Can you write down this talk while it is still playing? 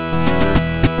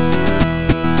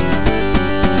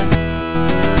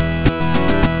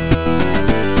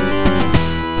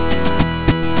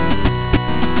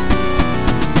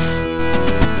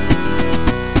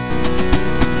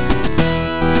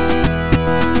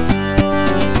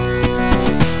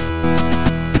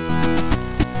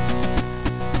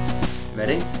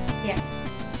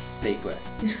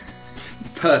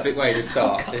perfect way to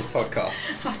start this podcast.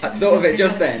 I thought of it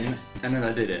just then, and then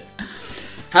I did it.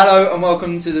 Hello and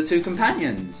welcome to The Two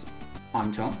Companions.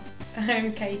 I'm Tom.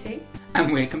 I'm Katie.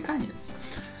 And we're companions.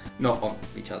 Not of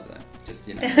each other, just,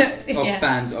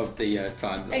 fans of the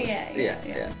Time Lord.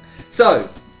 Yeah. So,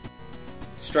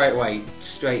 straight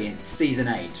in, Season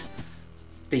 8,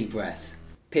 deep breath,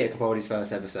 Peter Capaldi's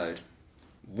first episode.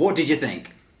 What did you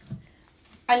think?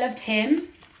 I loved him.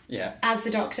 Yeah. As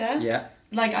the Doctor. Yeah.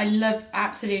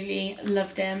 Absolutely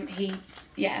loved him. He,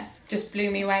 just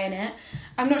blew me away in it.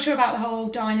 I'm not sure about the whole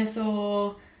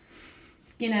dinosaur,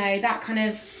 that kind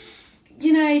of,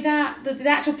 the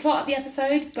actual plot of the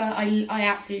episode, but I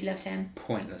absolutely loved him.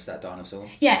 Pointless, that dinosaur.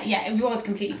 Yeah, it was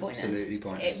completely pointless. Absolutely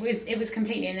pointless. It was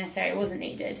completely unnecessary. It wasn't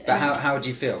needed. But how do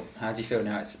you feel? How do you feel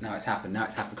now it's happened? Now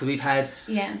it's happened. Because we've had...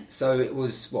 Yeah. So it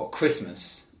was,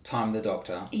 Christmas, Time of the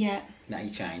Doctor. Yeah. Now he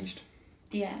changed.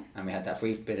 Yeah. And we had that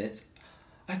brief bit,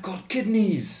 I've got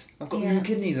kidneys! I've got new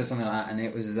kidneys or something like that. And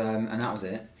it was, and that was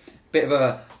it. Bit of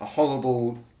a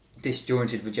horrible,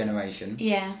 disjointed regeneration.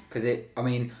 Yeah. Because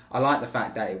I like the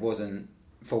fact that it wasn't,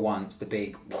 for once, the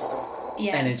big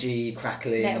energy,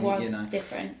 crackling. That it was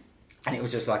different. And it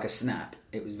was just like a snap.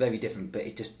 It was very different, but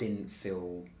it just didn't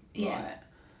feel right.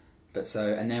 But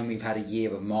and then we've had a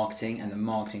year of marketing, and the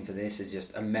marketing for this is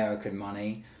just American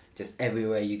money. Just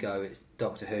everywhere you go, it's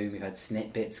Doctor Who. We've had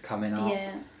snippets coming up.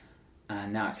 Yeah.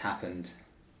 And now it's happened.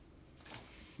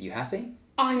 You happy?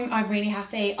 I'm really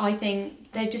happy. I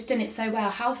think they've just done it so well.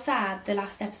 How sad the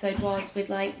last episode was with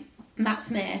Matt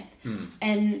Smith,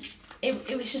 and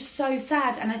it was just so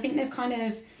sad. And I think they've kind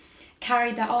of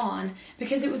carried that on,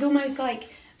 because it was almost like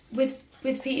with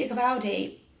Peter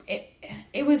Capaldi,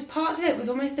 it was parts of it was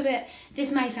almost a bit.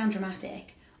 This may sound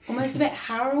dramatic, almost a bit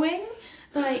harrowing,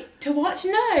 to watch.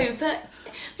 No, but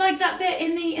that bit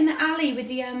in the alley with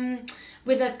the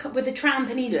with a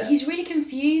tramp, and he's really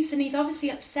confused, and he's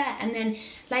obviously upset, and then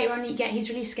later on he's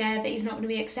really scared that he's not going to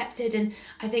be accepted. And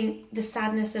I think the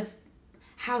sadness of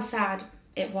how sad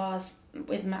it was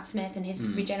with Matt Smith and his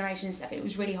regeneration and stuff, it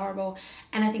was really horrible.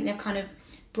 And I think they've kind of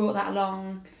brought that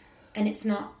along, and it's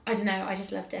not, I don't know, I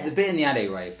just loved it. The bit in the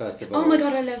alleyway, first of all. Oh my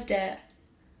god, I loved it.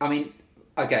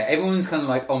 Okay, everyone's kind of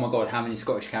like, oh my god, how many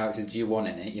Scottish characters do you want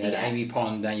in it? You had Amy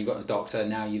Pond, then you've got the Doctor,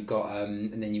 now you've got,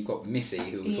 and then you've got Missy,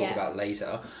 who we'll talk about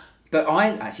later. But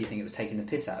I actually think it was taking the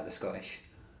piss out of the Scottish.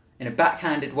 In a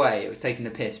backhanded way, it was taking the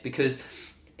piss, because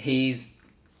he's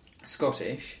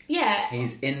Scottish. Yeah.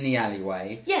 He's in the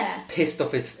alleyway. Yeah.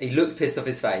 He looked pissed off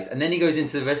his face, and then he goes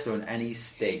into the restaurant and he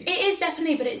stinks. It is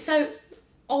definitely, but it's so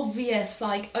obvious,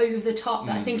 over the top,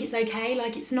 that I think it's okay.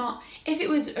 It's not, if it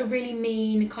was a really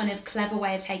mean kind of clever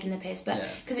way of taking the piss, but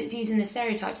because it's using the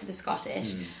stereotypes of the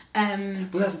Scottish. Well,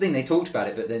 that's the thing, they talked about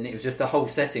it, but then it was just the whole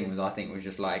setting was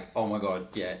just like, oh my god,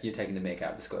 you're taking the mick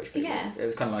out of the Scottish people. Yeah. It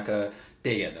was kind of like a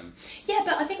dig at them. Yeah,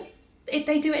 but I think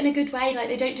they do it in a good way.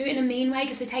 They don't do it in a mean way,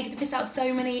 because they take the piss out of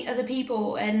so many other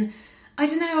people, and I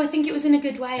don't know, I think it was in a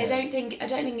good way. Yeah. I don't think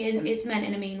it's meant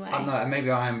in a mean way. I'm not, and maybe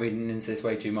I am reading into this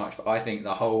way too much, but I think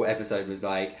the whole episode was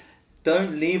like,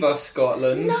 don't leave us,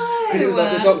 Scotland. No! Because it was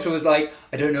like the Doctor was like,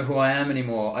 I don't know who I am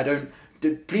anymore.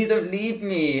 Please don't leave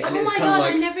me. And oh my god,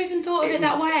 I never even thought of it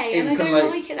that way, and I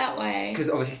don't like it that way. Because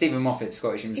obviously Stephen Moffat's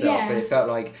Scottish himself, but it felt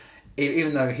like,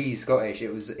 even though he's Scottish,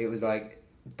 it was like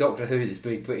Doctor Who, this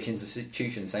big British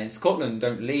institution, saying Scotland,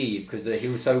 don't leave, because he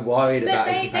was so worried about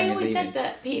his companion. They always leaving. said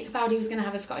that Peter Capaldi was going to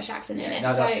have a Scottish accent in it.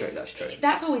 No, that's true.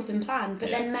 That's always been planned,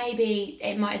 but then maybe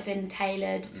it might have been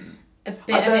tailored a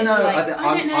bit. I don't know.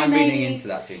 I don't know. I'm maybe reading into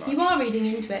that too much. You are reading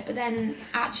into it, but then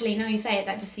actually, now you say it,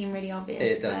 that just seemed really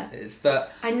obvious. It does.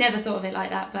 But I never thought of it like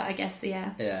that. But I guess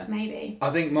maybe. I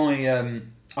think my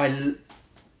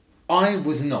I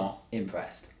was not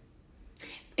impressed.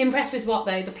 Impressed with what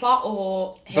though? The plot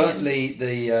or him? Firstly,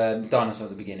 the dinosaur at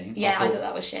the beginning. Yeah, I thought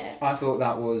that was shit. I thought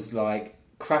that was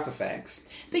crap effects.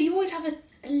 But you always have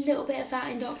a little bit of that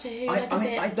in Doctor Who.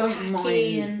 I don't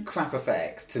mind crap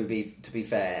effects, to be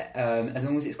fair, as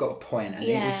long as it's got a point, and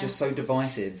it was just so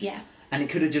divisive. Yeah. And it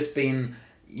could have just been,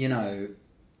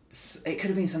 it could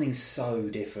have been something so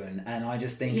different, and I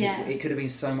just think it could have been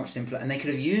so much simpler, and they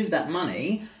could have used that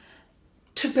money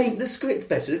to make the script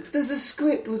better, because the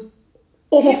script was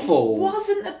awful. It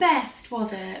wasn't the best,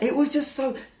 was it? It was just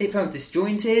so... It felt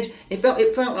disjointed. It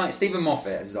felt like Stephen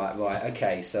Moffat was like, right,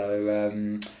 okay, so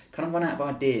kind of run out of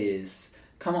ideas.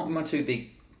 Come up with my two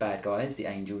big bad guys, the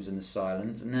Angels and the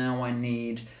Silence. Now I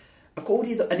need... I've got all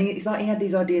these... And it's like he had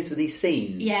these ideas for these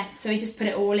scenes. Yeah, so he just put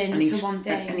it all into one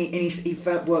thing. And he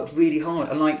worked really hard.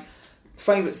 And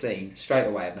favourite scene, straight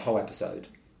away, of the whole episode,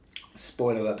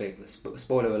 spoiler alert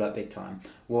big time,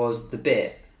 was the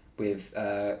bit with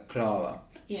Clara.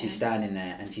 Yeah. She's standing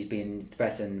there and she's being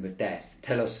threatened with death.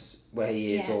 Tell us where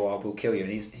he is, or I will kill you.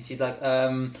 And she's like,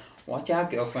 watch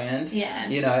out, girlfriend. Yeah.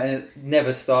 You know, and it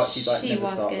never starts. She's like, she never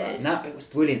was start good. that. And that bit was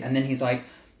brilliant. And then he's like,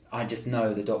 I just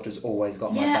know the doctor's always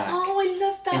got my back. Oh, I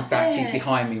love that. In fact, bit. he's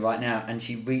behind me right now, and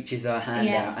she reaches her hand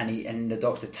out, and the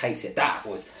doctor takes it. That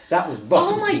was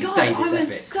Russell T Davies I was epic.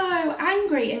 so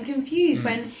angry and confused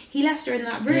when he left her in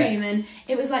that room, and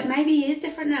it was like, maybe he is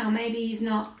different now. Maybe he's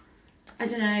not. I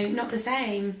don't know, not the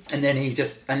same. And then he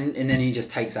just and then he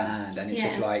just takes her hand, and it's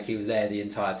just like he was there the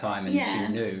entire time, and she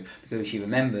knew because she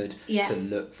remembered to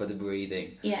look for the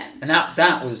breathing. Yeah. And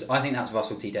that was, I think that's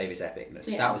Russell T Davies epicness.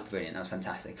 Yeah. That was brilliant. That was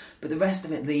fantastic. But the rest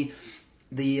of it, the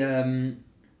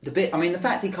bit, I mean, the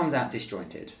fact he comes out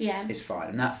disjointed, is fine.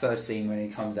 And that first scene when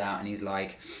he comes out and he's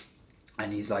like,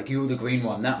 "You're the green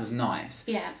one." That was nice.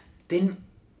 Yeah. Didn't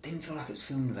feel like it was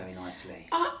filmed very nicely.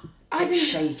 I Kept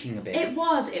shaking a bit. It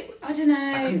was. I don't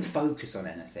know. I couldn't focus on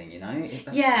anything, you know?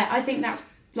 I think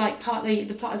that's like partly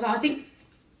the plot as well. I think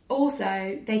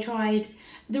also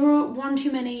there were one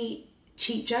too many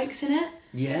cheap jokes in it.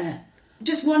 Yeah.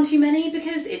 Just one too many,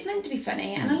 because it's meant to be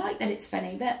funny, and I like that it's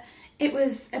funny, but it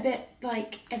was a bit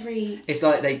like every... It's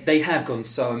like they have gone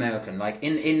so American. Like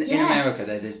in America,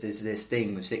 there's this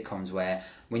thing with sitcoms where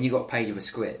when you got a page of a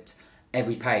script,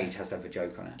 every page has to have a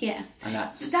joke on it. Yeah. And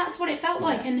that's what it felt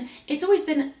like. And it's always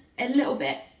been a little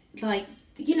bit like,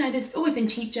 you know, there's always been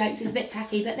cheap jokes, it's a bit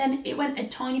tacky, but then it went a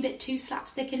tiny bit too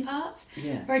slapstick in parts.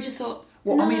 Yeah. Where I just thought,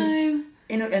 no. I mean,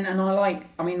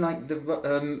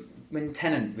 when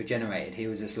Tennant regenerated, he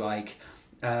was just like,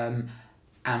 am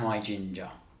I ginger?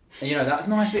 And, you know, that was a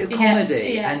nice bit of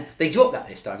comedy. Yeah. And they dropped that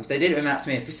this time, because they did it with Matt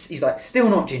Smith. He's like, still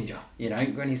not ginger, you know,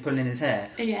 when he's pulling his hair.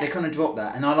 Yeah. They kind of dropped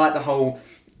that. And I like the whole...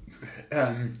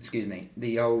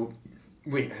 the old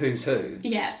who's who.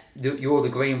 Yeah. You're the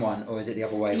green one, or is it the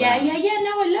other way around? Yeah.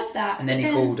 No, I love that. And then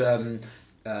he called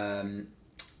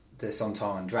the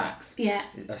Sontaran Drax. Yeah.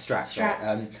 Strax.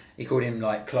 Right? He called him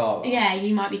like Clara. Yeah,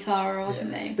 you might be Clara or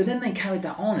something. But then they carried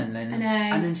that on, and then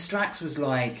and then Strax was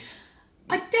like,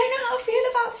 I don't know how I feel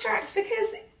about Strax, because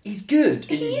he's good.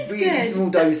 He is really good. Small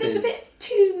doses. There's a bit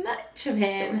too much of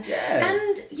him. Yeah.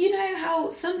 And you know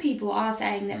how some people are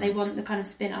saying that they want the kind of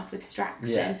spin-off with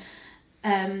Strax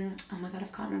and oh my god, I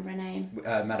can't remember her name.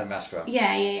 Madame Vastra.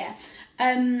 Yeah.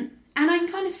 And I can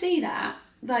kind of see that,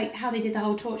 like how they did the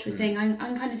whole Torchwood thing. I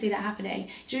can kind of see that happening.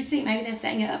 Do you think maybe they're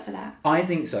setting it up for that? I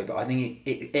think so, but I think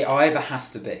it either has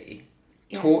to be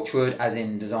Torchwood as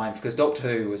in design, because Doctor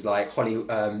Who was like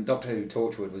Doctor Who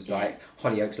Torchwood was like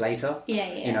Hollyoaks later.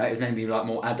 Yeah. You know, it was meant to be like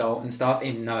more adult and stuff,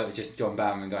 even though it was just John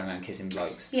Barrowman going around kissing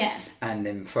blokes. Yeah. And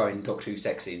then throwing Doctor Who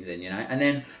sex scenes in, you know, and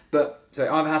then so it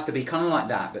either has to be kind of like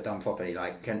that, but done properly,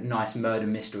 like nice murder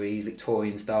mysteries,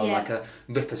 Victorian style, like a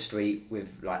Ripper Street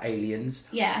with like aliens.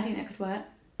 Yeah, I think that could work.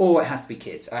 Or it has to be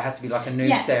kids. It has to be like a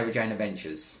new Sarah Jane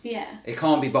Adventures. Yeah. It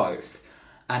can't be both,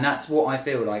 and that's what I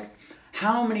feel like.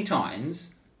 How many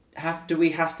times do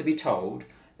we have to be told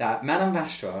that Madame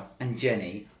Vastra and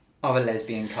Jenny are a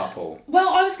lesbian couple? Well,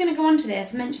 I was going to go on to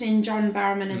this, mentioning John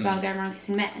Barrowman as well, going around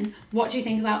kissing men. What do you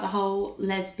think about the whole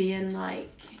lesbian,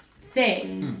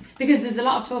 thing? Because there's a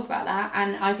lot of talk about that,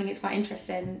 and I think it's quite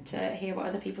interesting to hear what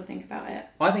other people think about it.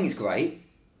 I think it's great.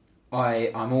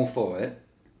 I'm all for it,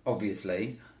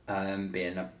 obviously,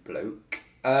 being a bloke.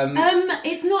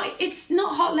 It's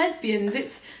not hot lesbians,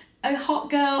 it's a hot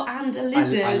girl and a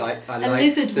lizard. I like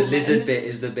lizard the woman. Lizard bit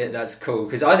is the bit that's cool,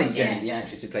 because I think Jenny, the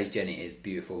actress who plays Jenny, is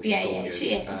beautiful. She's gorgeous. Yeah,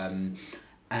 she is.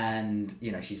 And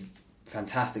you know, she's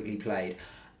fantastically played.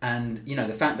 And you know,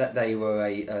 the fact that they were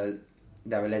a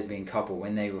lesbian couple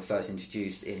when they were first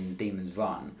introduced in Demon's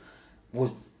Run was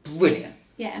brilliant.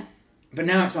 Yeah. But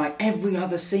now it's like every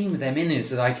other scene with them in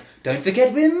is like, don't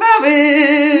forget we're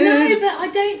married. No, but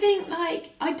I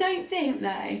don't think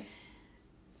though.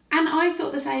 And I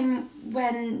thought the same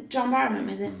when John Barrowman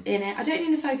was in it. I don't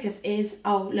think the focus is,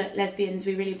 oh, look, lesbians,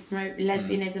 we really promote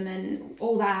lesbianism and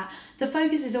all that. The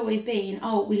focus has always been,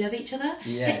 oh, we love each other.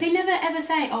 Yes. They never ever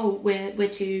say, oh, we're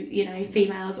two, you know,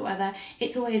 females or whatever.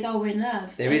 It's always, oh, we're in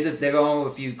love. There are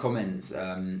a few comments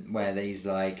where he's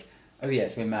like, oh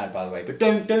yes, we're mad by the way, but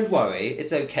don't worry,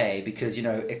 it's okay because, you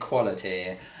know,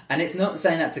 equality. And it's not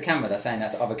saying that to camera, they're saying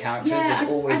that to other characters. Yeah,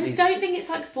 I just don't think it's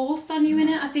forced on you in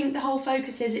it. I think the whole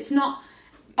focus is, it's not,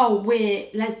 oh, we're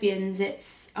lesbians,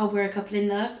 it's, oh, we're a couple in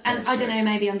love. And I don't know,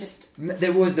 maybe I'm just...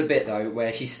 There was the bit though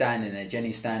where she's standing there,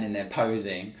 Jenny's standing there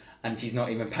posing, and she's not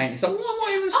even painting. It's like, what am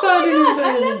I even standing oh my here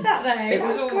God, doing? I love that though. It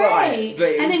was That's all great. right, but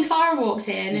and then Clara walked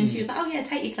in and she was like, oh yeah,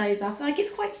 take your clothes off. Like,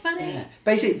 it's quite funny. Yeah.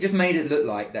 Basically, it just made it look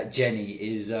like that Jenny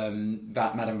is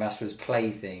Madame Vastra's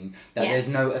plaything. That there's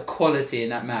no equality in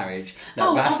that marriage. That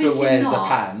Vastra wears the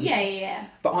pants. Yeah.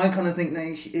 But I kind of think, no,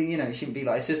 it shouldn't be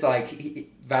like. It's just like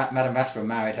Madame Vastra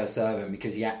married her servant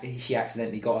because she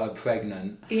accidentally got her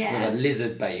pregnant with a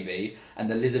lizard baby, and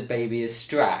the lizard baby is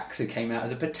Strax, who came out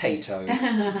as a potato.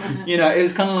 It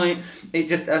was kind of like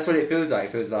that's what it feels like.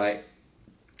 It feels like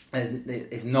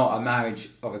it's not a marriage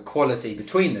of equality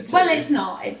between the two. Well, it's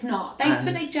not. But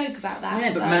they joke about that.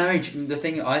 Yeah, but marriage. The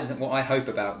thing what I hope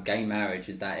about gay marriage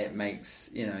is that it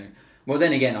makes Well,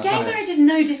 then again, gay marriage is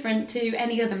no different to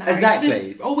any other marriage. Exactly.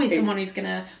 There's always someone who's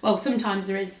gonna. Well, sometimes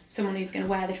there is someone who's gonna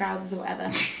wear the trousers or whatever.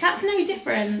 That's no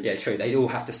different. Yeah, true. They all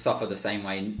have to suffer the same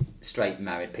way straight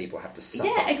married people have to suffer.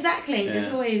 Yeah, exactly. Yeah.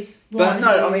 There's always. But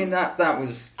no, I mean that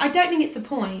was. I don't think it's the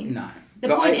point. No.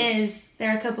 The point is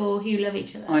they're a couple who love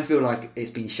each other. I feel like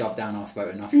it's been shoved down our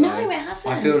throat enough. No, it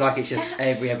hasn't. I feel like it's just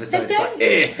every episode. They don't.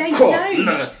 They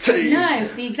don't. No,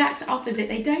 the exact opposite.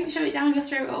 They don't shove it down your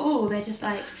throat at all. They're just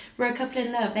like, we're a couple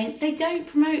in love. They don't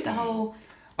promote the whole.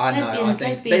 I know. Lesbians, I think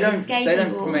lesbians, they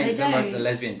don't people. promote the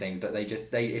lesbian thing, but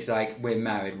it's like we're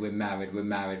married,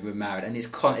 and it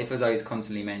feels like it's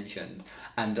constantly mentioned.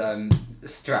 And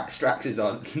Strax is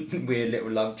our weird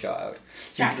little love child.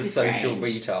 Strax He's is the social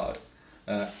strange. retard.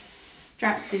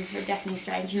 Strax is definitely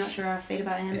strange. I'm not sure how I feel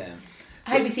about him. Yeah.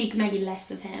 I hope we see maybe less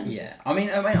of him. Yeah, I mean,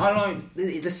 I like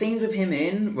the scenes with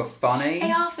him were funny.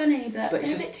 They are funny, but they're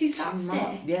a bit too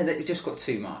slapstick. Yeah, they just got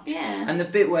too much. Yeah. And the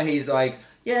bit where he's like,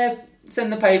 yeah,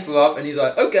 send the paper up, and he's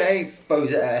like, okay,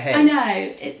 throws it at her head. I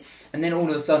know, it's... And then all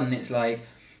of a sudden it's like,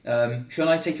 shall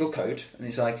I take your coat? And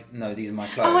it's like, no, these are my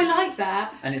clothes. Oh, I like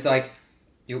that. And it's like,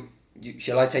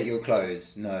 shall I take your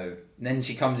clothes? No. And then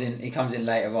he comes in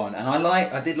later on, and I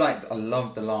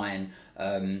love the line,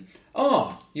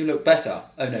 oh, you look better.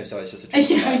 Oh no, sorry, it's just a trick.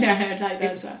 Yeah, I know, I'd like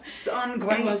that as well. Done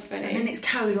great. It was funny. And then it's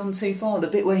carried on too far. The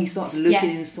bit where he starts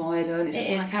looking inside her, and it's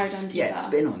just carried on too far.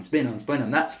 Spin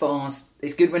on. That's fast.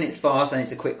 It's good when it's fast and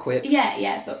it's a quick quip.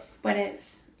 Yeah, but when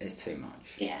it's too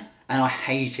much. Yeah. And I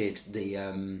hated the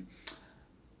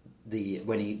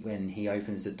when he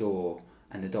opens the door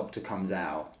and the doctor comes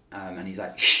out, and he's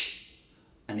like shh,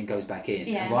 and he goes back in.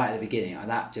 Yeah. And right at the beginning,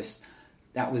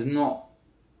 that was not.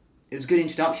 It was a good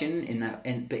introduction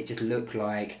but it just looked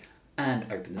like, and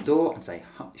open the door and say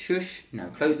shush, no,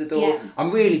 close the door. Yeah.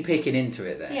 I'm really picking into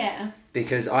it there. Yeah.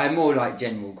 Because I have more like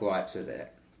general gripes with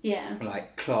it. Yeah.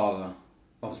 Like Clara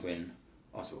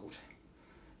Oswald,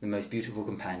 the most beautiful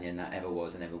companion that ever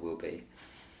was and ever will be.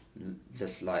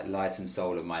 Just like light and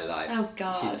soul of my life. Oh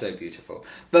God, she's so beautiful.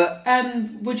 But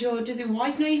does your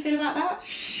wife know you feel about that?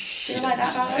 Do you like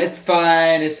that about her? It's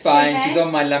fine. Okay? She's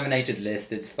on my laminated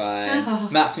list. It's fine. Oh.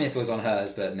 Matt Smith was on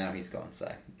hers, but now he's gone.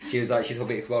 So she was like, she's all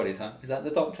Peter Capaldi's, huh? Is that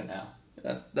the doctor now?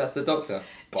 That's the doctor.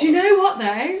 Do you know what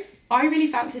though? I really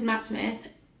fancied Matt Smith,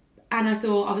 and I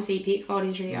thought obviously Peter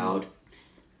Capaldi's really old.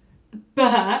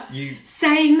 But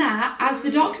saying that as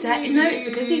the doctor, no, it's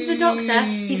because he's the doctor.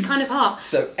 He's kind of hot.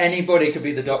 So anybody could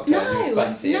be the doctor. No,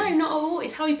 not at all.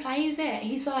 It's how he plays it.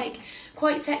 He's like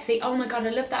quite sexy. Oh my God,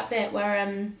 I love that bit where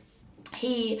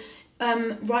he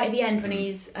right at the end when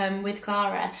he's with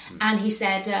Clara and he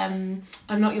said,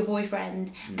 "I'm not your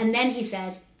boyfriend," and then he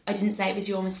says, "I didn't say it was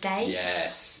your mistake."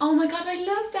 Yes. Oh my God, I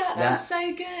love that. That's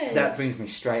so good. That brings me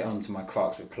straight on to my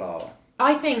crux with Clara.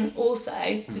 I think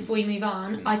also, before you move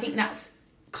on, I think that's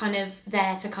kind of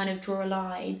there to kind of draw a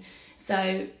line.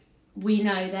 So we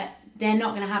know that they're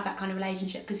not going to have that kind of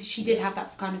relationship because she did have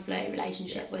that kind of flirty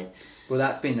relationship with... Well,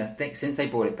 that's been a thing. Since they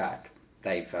brought it back,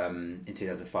 they've, in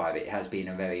 2005, it has been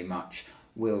a very much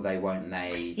will they, won't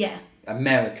they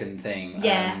American thing.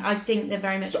 Yeah, I think they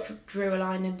very much drew a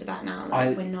line under that now.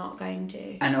 Like, we're not going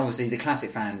to... And obviously the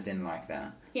classic fans didn't like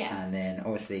that. Yeah. And then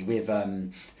obviously with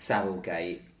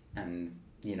Savilgate and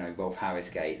Rolf Harris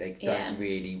Gate, they don't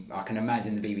really. I can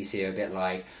imagine the BBC are a bit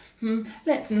like,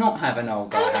 let's not have an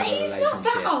old guy have a relationship. Not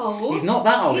that old. He's not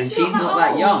that old, and she's not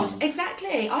that young.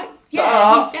 Exactly. He's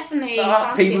definitely.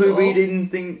 People who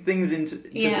read things into.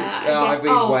 I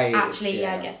read way. Actually,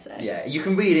 I guess so. Yeah, you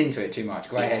can read into it too much.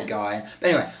 Grey-haired guy. But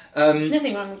anyway,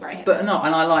 nothing wrong with grey-haired. But no,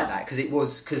 and I like that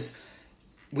because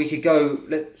we could go.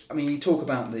 You talk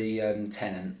about the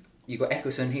Tennant. You've got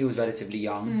Eccleston. He was relatively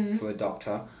young for a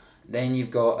doctor. Then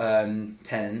you've got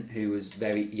Tennant, who was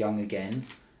very young again.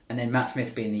 And then Matt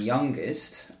Smith being the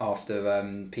youngest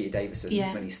after Peter Davison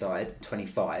when he started,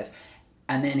 25.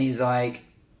 And then he's like,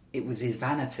 it was his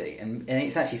vanity. And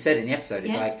it's actually said in the episode,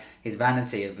 it's like his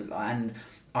vanity. And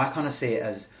I kind of see it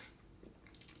as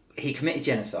he committed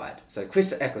genocide. So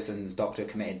Chris Eccleston's doctor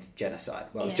committed genocide.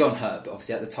 Well, it was John Hurt, but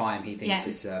obviously at the time he thinks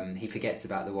it's he forgets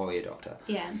about the warrior doctor.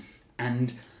 Yeah.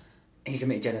 And he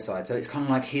committed genocide. So it's kind of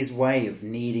like his way of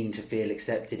needing to feel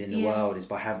accepted in the world is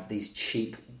by having these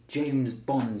cheap James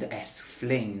Bond-esque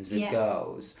flings with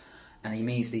girls. And he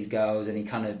meets these girls and he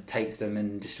kind of takes them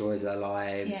and destroys their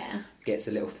lives, gets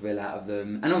a little thrill out of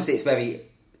them. And obviously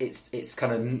it's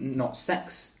kind of not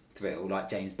sex thrill like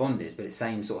James Bond is, but it's the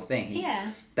same sort of thing.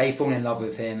 They fall in love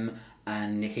with him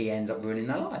and he ends up ruining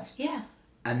their lives. Yeah.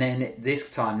 And then this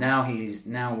time, now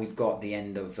we've got the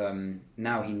end of,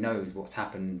 now he knows what's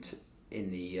happened in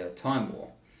the Time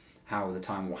War, how the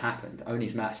Time War happened. Only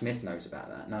Matt Smith knows about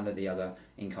that. None of the other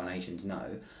incarnations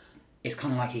know. It's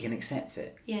kind of like he can accept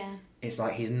it. Yeah. It's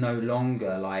like he's no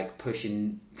longer like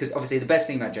pushing, because obviously the best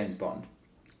thing about James Bond,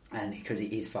 and because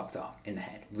he's fucked up in the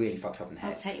head, really fucked up in the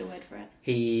head. I'll take your word for it.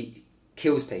 He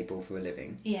kills people for a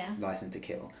living. Yeah. License to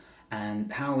kill.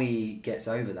 And how he gets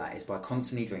over that is by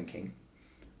constantly drinking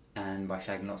and by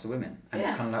shagging lots of women. And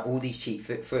it's kind of like all these cheap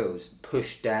thrills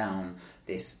push down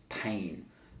this pain.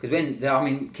 Because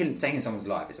taking someone's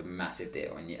life is a massive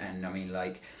deal. And I mean,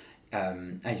 like,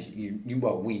 as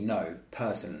we know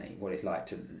personally what it's like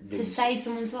to lose... To save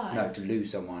someone's life? No, to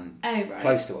lose someone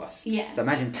close to us. Yeah. So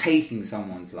imagine taking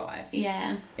someone's life.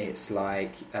 Yeah. It's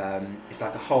like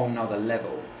a whole nother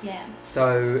level. Yeah.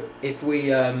 So if we...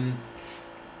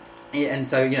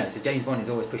 so James Bond is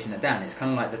always pushing that down. It's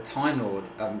kind of like the Time Lord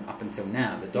up until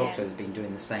now. The Doctor has been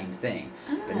doing the same thing,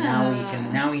 but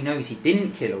now he knows he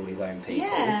didn't kill all his own people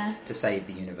to save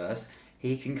the universe.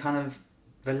 He can kind of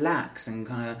relax and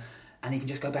he can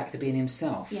just go back to being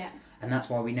himself. Yeah, and that's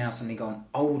why we now suddenly got an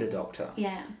older Doctor.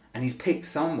 Yeah, and he's picked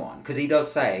someone because he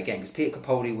does say again because Peter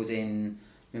Capaldi was in.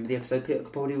 Remember the episode Peter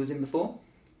Capaldi was in before?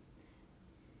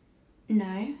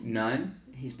 No,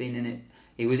 he's been in it.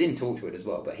 He was in Torchwood as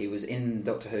well, but he was in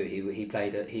Doctor Who. He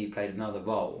played another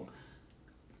role.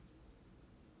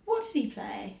 What did he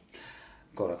play?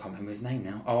 God, I can't remember his name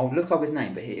now. I'll look up his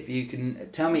name, but if you can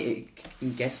tell me, can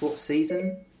you guess what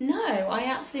season? No, I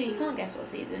absolutely can't guess what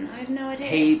season. I have no idea.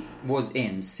 He was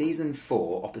in season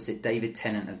 4 opposite David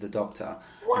Tennant as the Doctor.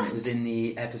 What? And it was in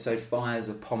the episode Fires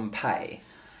of Pompeii.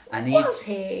 And was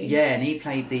he? Yeah, and he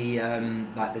played the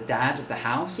the dad of the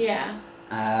house. Yeah.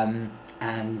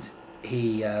 And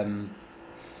he,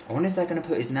 I wonder if they're going to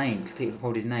put Peter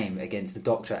Capaldi's name against the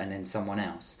Doctor and then someone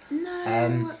else.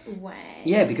 No way.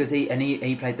 Yeah, because he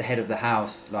played the head of the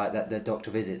house like that the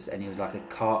Doctor visits, and he was like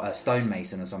a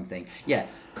stonemason or something. Yeah,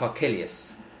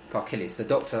 Carcilius, the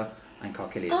Doctor and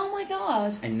Carcilius. Oh my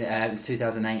god! And it was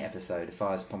 2008 episode of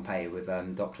Fires of Pompeii with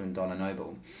Doctor and Donna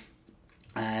Noble,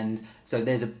 and so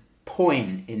there's a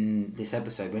point in this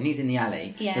episode when he's in the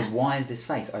alley. Yeah. There's why is this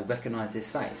face? I recognise this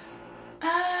face.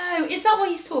 Oh, is that what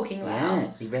he's talking about?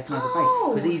 Yeah, he recognised the face.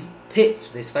 Because he's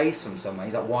picked this face from somewhere.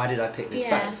 He's like, why did I pick this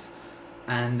face?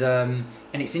 And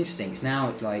it's interesting.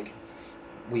 It's like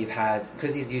we've had...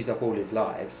 Because he's used up all his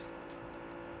lives...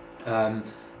 because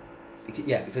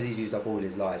he's used up all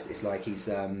his lives, it's like he's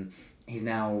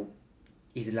allowed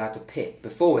to pick.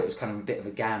 Before it was kind of a bit of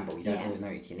a gamble. You don't always know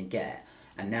what you're going to get.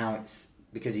 And now it's...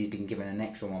 Because he's been given an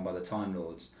extra one by the Time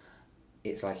Lords...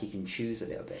 It's like he can choose a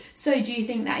little bit. So do you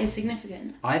think that is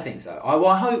significant? I think so.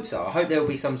 I hope so. I hope there will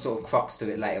be some sort of crux to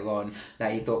it later on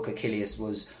that he thought Caecilius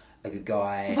was a good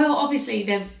guy. Well, obviously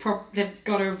they've got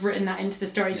to have written that into the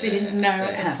story because they didn't know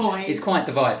at the point. It's quite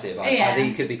divisive. I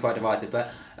think it could be quite divisive.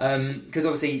 But because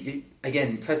obviously,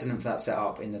 again, precedent for that set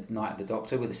up in the Night of the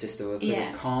Doctor with the sister of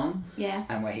Khan. Yeah.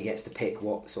 And where he gets to pick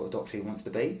what sort of Doctor he wants to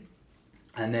be.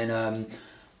 And then...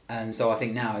 And so I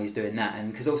think now he's doing that.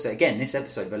 And because also, again, this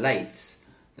episode relates,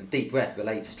 the Deep Breath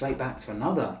relates straight back to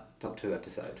another Doctor Who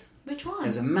episode. Which one?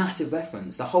 There's a massive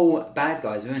reference. The whole bad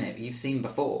guys are in it, but you've seen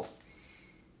before.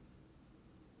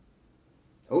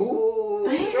 Ooh!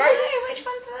 I don't know. Which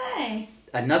ones are they?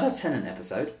 Another Tennant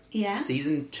episode. Yeah.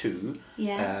 Season 2.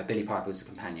 Yeah. Billy Piper's a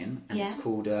companion. And it's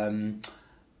called,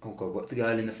 what's the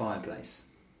girl in the fireplace?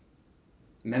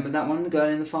 Remember that one, The Girl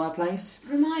in the Fireplace?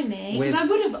 Remind me,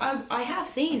 because I have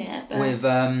seen it. But... With,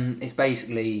 it's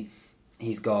basically,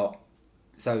 he's got,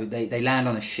 so they land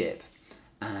on a ship,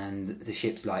 and the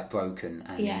ship's like broken,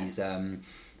 and he's, and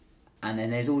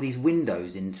then there's all these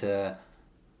windows into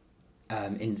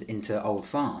old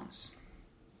France,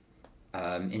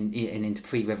 into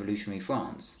pre-revolutionary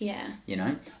France. Yeah. You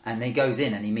know, and he goes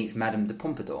in and he meets Madame de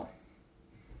Pompadour.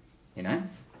 You know,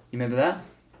 you remember that?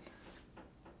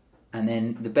 And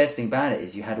then the best thing about it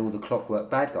is you had all the Clockwork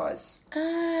bad guys. Oh.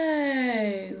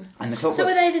 And the Clockwork... So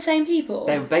were they the same people?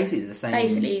 They were basically the same...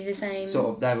 Basically the same...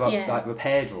 Sort of, they're like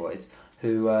repair droids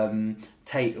who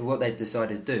what they've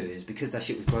decided to do is, because their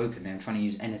ship was broken, they were trying to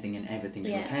use anything and everything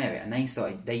to repair it,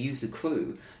 and they used the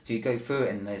crew. So you go through it,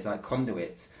 and there's like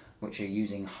conduits which are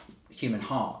using human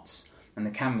hearts, and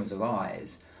the cameras are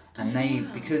eyes, and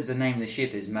because the name of the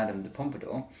ship is Madame de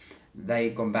Pompadour,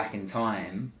 they've gone back in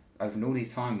time, opened all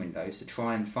these time windows to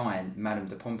try and find Madame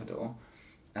de Pompadour,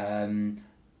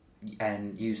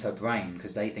 and use her brain,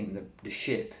 because they think the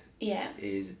ship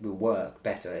will work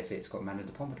better if it's got Madame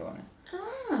de Pompadour on it.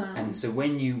 Oh. And so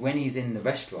when he's in the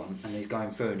restaurant and he's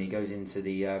going through and he goes into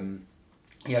the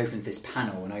he opens this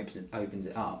panel and opens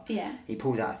it up. Yeah. He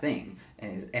pulls out a thing,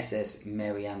 and it's SS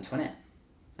Marie Antoinette,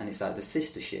 and it's like the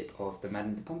sister ship of the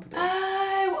Madame de Pompadour.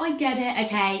 Oh, I get it.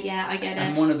 Okay, yeah, I get it.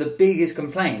 And one of the biggest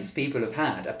complaints people have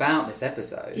had about this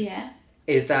episode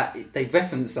is that they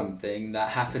reference something that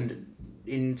happened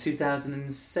in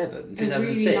 2007, 2006. A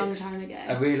really long time ago.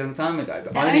 A really long time ago.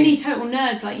 But only total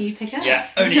nerds like you pick up. Yeah,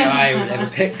 only I would ever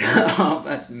pick that up.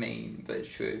 That's mean, but it's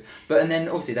true. And then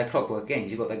obviously they're Clockwork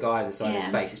Games. You've got the guy at the side of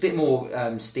his face. It's a bit more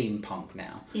steampunk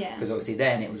now. Yeah. Because obviously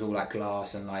then it was all like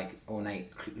glass and like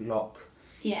ornate clock.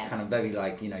 Yeah. Kind of very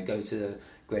like, go to the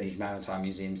Greenwich Maritime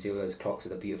Museum, see all those clocks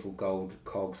with the beautiful gold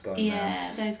cogs going around.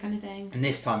 Yeah, those kind of things. And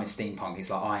this time it's steampunk. It's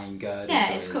like iron girdles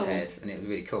on his cool. head, and it was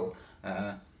really cool.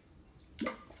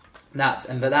 That's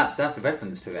the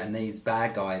reference to it, and these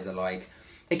bad guys are like,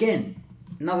 again,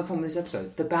 another problem with this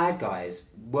episode. The bad guys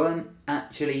weren't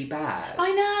actually bad.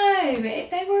 I know,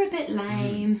 they were a bit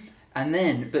lame. And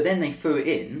then they threw it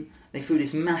in. They threw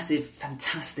this massive,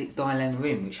 fantastic dilemma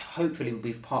in, which hopefully will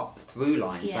be part of the through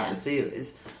line throughout the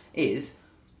series. Is,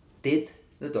 did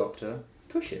the Doctor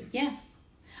push him? Yeah,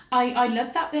 I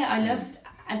loved that bit. I loved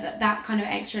that kind of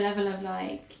extra level of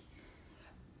like.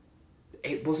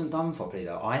 It wasn't done properly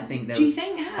though. I think there Do was. you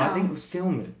think how? I think it was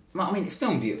filmed. I mean, it's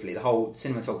filmed beautifully. The whole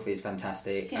cinematography is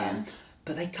fantastic. Yeah.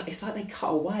 But it's like they cut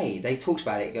away. They talked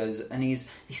about it. It goes, and he's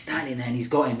standing there and he's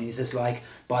got him. And he's just like,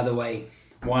 by the way,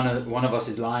 one of us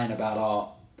is lying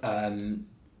about our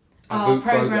group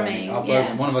programming.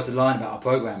 One of us is lying about our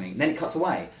programming. Then it cuts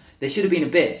away. There should have been a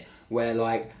bit where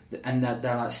like, and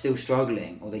they're like still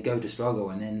struggling, or they go to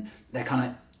struggle, and then they're kind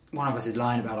of, one of us is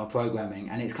lying about our programming,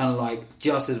 and it's kind of like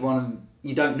just as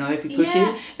you don't know if he pushes.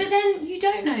 Yeah, but then you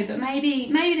don't know. But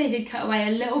maybe they did cut away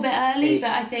a little bit early.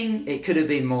 But I think it could have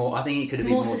been more. I think it could have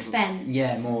been more suspense.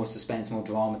 Yeah, more suspense, more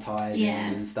dramatising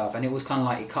and stuff. And it was kind of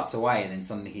like it cuts away, and then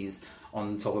suddenly he's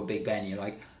on top of Big Ben. And you're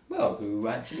like, well, who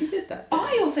actually did that?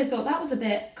 I also thought that was a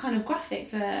bit kind of graphic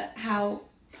for how.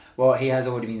 Well, he has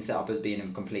already been set up as being a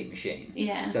complete machine.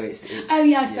 Yeah. So it's oh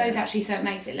yeah, I suppose actually, so it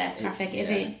makes it less graphic.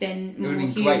 If it'd been more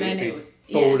human, great if he'd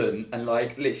fallen and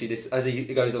like literally this as he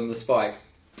goes on the spike.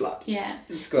 Blood. Yeah,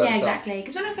 exactly.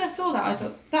 Because when I first saw that, I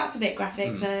thought that's a bit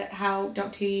graphic for how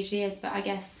Doctor Who usually is. But I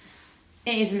guess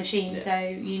it is a machine, so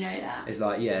you know that. It's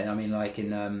like I mean, like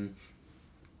in the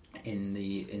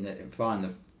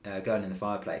Girl in the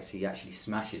Fireplace, he actually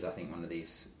smashes, I think, one of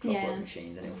these clockwork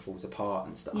machines, and it all falls apart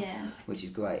and stuff. Yeah, which is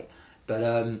great. But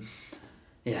I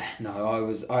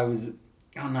was I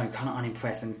don't know, kind of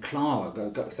unimpressed. And Clara,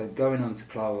 so going on to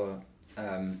Clara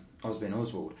Osborne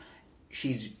Oswald,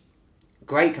 she's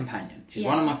great companion. She's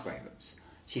one of my favourites.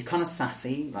 She's kind of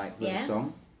sassy, like with the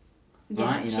song,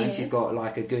 right? She's got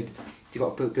like a good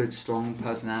strong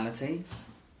personality.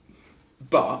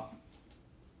 But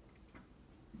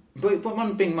one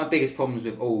of my biggest problems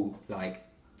with all like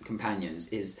companions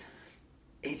is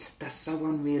they're so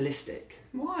unrealistic.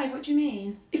 Why? What do you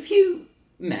mean? If you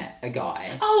met a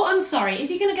guy... Oh, I'm sorry.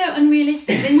 If you're going to go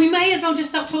unrealistic, then we may as well just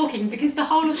stop talking, because the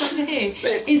whole of Doctor Who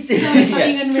is so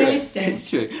fucking unrealistic. It's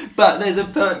true. But there's a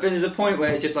point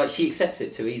where it's just like she accepts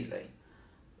it too easily.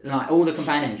 Like all the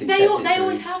companions accept it. They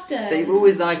always have to. They've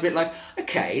always like a bit like,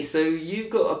 okay, so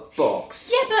you've got a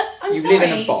box. Yeah, but you live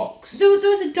in a box. There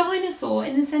was a dinosaur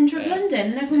in the centre of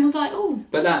London, and everyone was like, "Oh,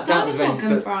 where's this dinosaur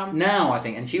come from?" Now I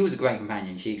think, and she was a great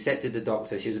companion. She accepted the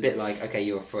Doctor. She was a bit like, okay,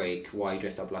 you're a freak. Why are you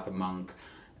dressed up like a monk?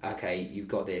 Okay, you've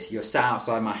got this. You're sat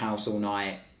outside my house all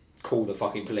night. Call the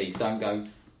fucking police. Don't go.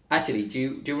 Actually,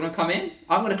 do you want to come in?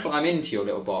 I'm going to climb into your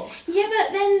little box. Yeah,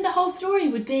 but then the whole story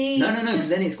would be... No, because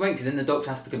then it's great, because then the Doctor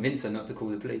has to convince her not to call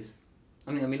the police.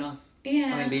 I think that'd be nice. Yeah. I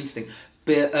think it'd be interesting.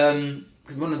 But,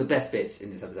 because one of the best bits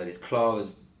in this episode is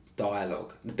Clara's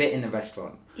dialogue. The bit in the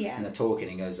restaurant. Yeah. And they're talking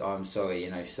and goes, oh, I'm sorry,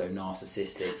 she's so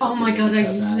narcissistic. Oh my God,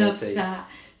 I love that.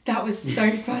 That was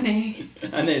so funny.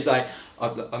 And it's like,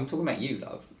 I'm talking about you,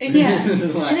 love. Yeah.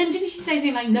 Like, and then didn't she say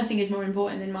something like, nothing is more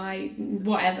important than my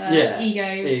whatever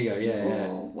ego? Ego, yeah.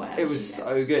 Whatever it was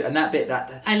so good. And that bit,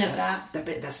 I love that. That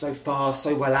bit, that's so fast,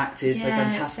 so well acted, so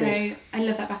fantastic. So I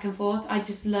love that back and forth. I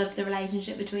just love the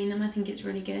relationship between them. I think it's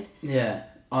really good. Yeah.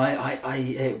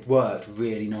 It worked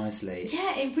really nicely.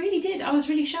 Yeah, it really did. I was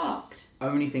really shocked.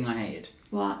 Only thing I hated.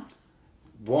 What?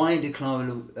 Why did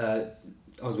Clara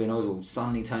Oswald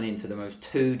suddenly turn into the most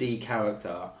 2D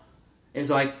character? It's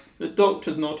like, the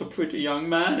Doctor's not a pretty young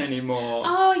man anymore.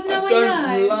 Oh, no, I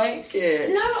don't like it.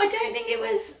 No, I don't think it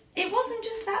was... It wasn't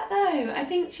just that, though. I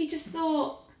think she just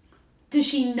thought, does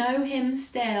she know him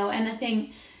still? And I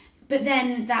think... But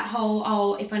then that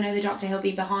whole, if I know the Doctor, he'll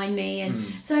be behind me. And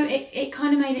so it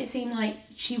kind of made it seem like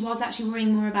she was actually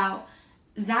worrying more about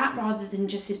that rather than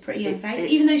just his pretty young face,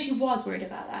 even though she was worried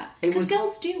about that. Because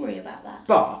girls do worry about that.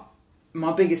 But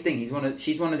my biggest thing,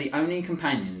 she's one of the only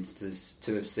companions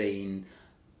to have seen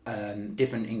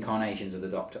different incarnations of the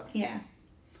Doctor. Yeah.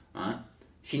 Right?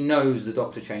 She knows the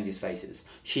Doctor changes faces.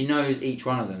 She knows each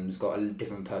one of them's got a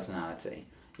different personality.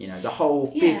 You know, the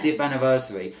whole 50th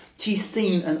anniversary, she's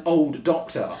seen an old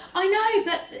Doctor. I know,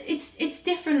 but it's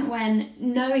different when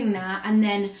knowing that and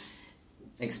then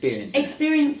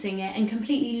experiencing it and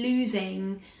completely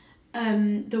losing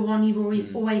the one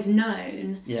you've always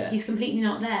known. Yeah. He's completely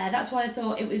not there. That's why I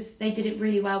thought they did it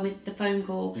really well with the phone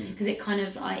call, because it kind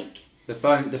of like... The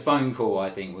phone call, I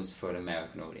think, was for an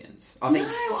American audience. I think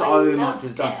so much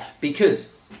was done. Because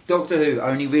Doctor Who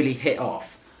only really hit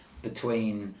off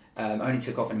between... only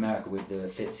took off in America with the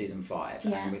fifth season 5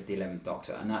 and with the 11th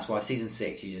Doctor, and that's why season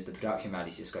 6 the production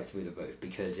values just go through the roof,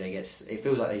 because it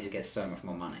feels like they just get so much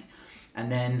more money,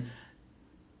 and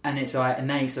it's like,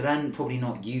 so they're probably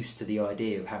not used to the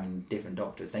idea of having different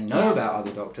Doctors. They know about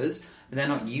other Doctors, but they're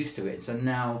not used to it. So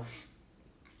now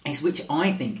which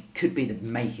I think could be the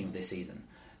making of this season.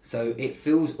 So it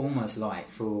feels almost like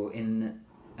in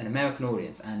an American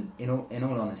audience, and in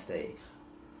all honesty,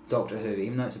 Doctor Who,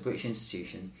 even though it's a British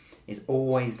institution, is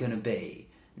always going to be,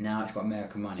 now it's got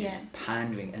American money,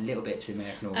 pandering a little bit to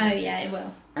American audiences. Oh yeah, it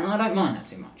will. And I don't mind that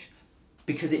too much,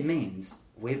 because it means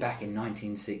we're back in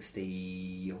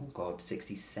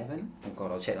 67? Oh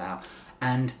God, I'll check that out.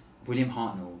 And William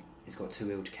Hartnell has got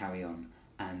too ill to carry on,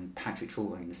 and Patrick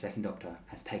Troughton, the second Doctor,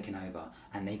 has taken over,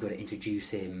 and they've got to introduce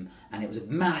him, and it was a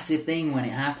massive thing when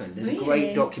it happened. There's a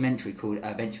great documentary called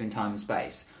Adventure in Time and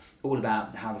Space, all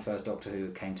about how the first Doctor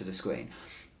Who came to the screen,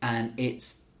 and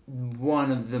it's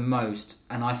one of the most,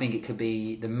 and I think it could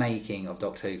be the making of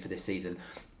Doctor Who for this season,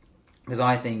 because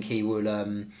I think he will,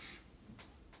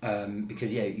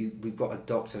 because we've got a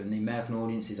Doctor, and the American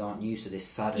audiences aren't used to this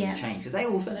sudden change, because they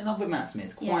all fell in love with Matt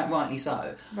Smith, quite rightly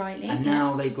so, and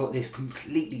now they've got this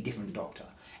completely different Doctor.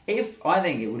 I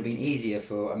think it would have been easier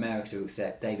for America to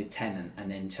accept David Tennant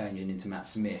and then changing into Matt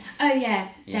Smith. Oh yeah,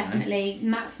 definitely.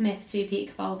 Matt Smith to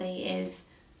Peter Capaldi is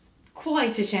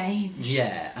quite a change.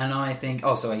 Yeah, and I think...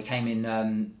 Oh, sorry, he came in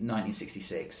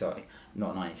 1966. Sorry,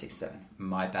 not 1967.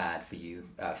 My bad for you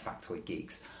factoid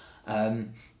geeks.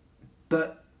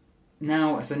 But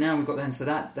now we've got then... So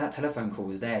that telephone call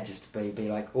was there just to be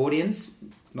like, audience,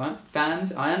 right,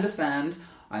 fans, I understand...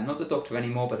 I'm not the Doctor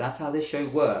anymore, but that's how this show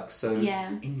works, so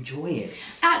enjoy it.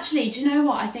 Actually, do you know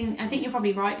what? I think you're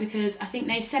probably right, because I think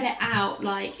they set it out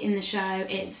like in the show,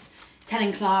 it's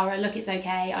telling Clara, look, it's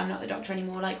okay, I'm not the Doctor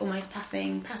anymore, like almost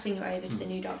passing her over to the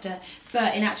new Doctor.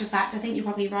 But in actual fact, I think you're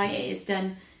probably right, it is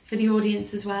done for the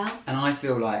audience as well. And I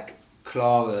feel like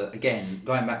Clara, again,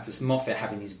 going back to Moffat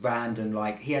having these random,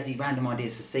 he has these random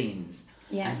ideas for scenes.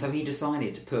 Yeah. And so he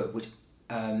decided to put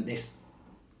this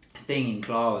thing in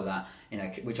Clara that...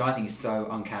 which I think is so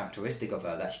uncharacteristic of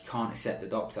her, that she can't accept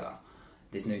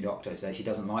this new Doctor, so she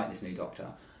doesn't like this new Doctor.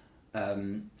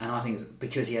 And I think it's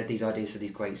because he had these ideas for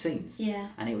these great scenes. Yeah.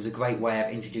 And it was a great way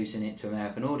of introducing it to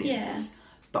American audiences. Yeah.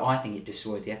 But I think it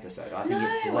destroyed the episode. I think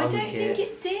it broke it. I don't think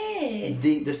it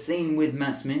did. The scene with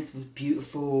Matt Smith was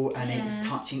beautiful, and it was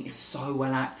touching. It's so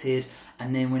well acted.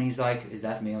 And then when he's like, is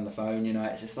that me on the phone?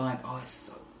 It's just like, oh, it's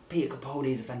so... Peter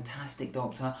Capaldi is a fantastic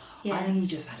Doctor. Yeah. I think he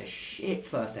just had a shit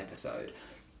first episode,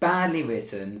 badly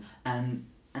written, and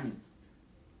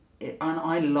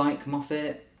I like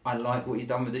Moffat. I like what he's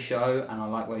done with the show, and I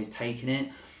like where he's taken it.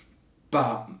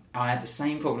 But I had the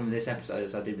same problem with this episode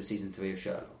as I did with season 3 of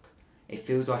Sherlock. It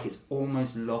feels like it's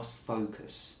almost lost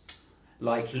focus.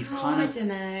 Like he's kind of... I don't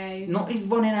know. Not he's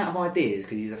running out of ideas,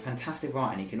 because he's a fantastic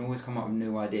writer and he can always come up with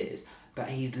new ideas, but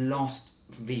he's lost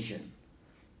vision.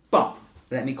 But...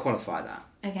 let me qualify that.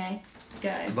 Okay,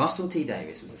 go. Russell T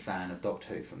Davies was a fan of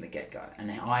Doctor Who from the get-go, and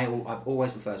I've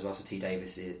always preferred Russell T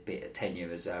Davies'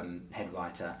 tenure as head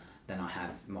writer than I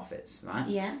have Moffat's, right?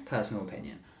 Yeah. Personal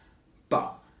opinion.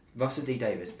 But Russell T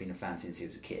Davies has been a fan since he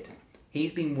was a kid.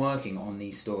 He's been working on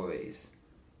these stories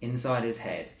inside his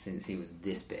head since he was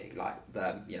this big. Like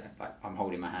I'm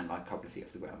holding my hand like a couple of feet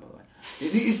off the ground, by the way.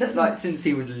 Since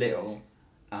he was little.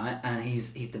 and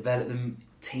he's developed them,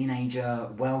 teenager,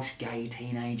 Welsh gay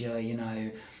teenager, you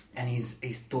know, and he's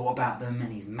thought about them,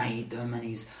 and he's made them, and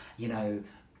he's, you know,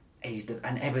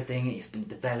 and everything, he's been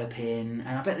developing,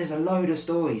 and I bet there's a load of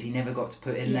stories he never got to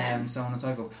put in there, and so on and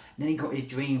so forth. And then he got his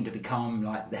dream to become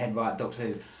like the head writer of Doctor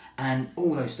Who, and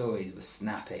all those stories were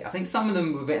snappy. I think some of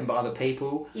them were written by other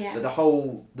people, but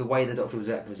the way the Doctor was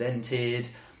represented,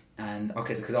 and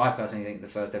okay, so because I personally think the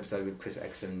first episode with Chris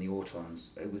Eccleston and the Autons,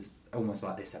 it was almost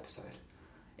like this episode.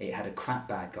 It had a crap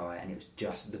bad guy, and it was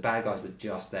just the bad guys were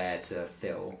just there to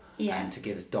fill and to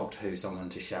give Doctor Who someone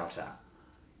to shout at.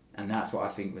 And that's what I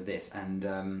think with this,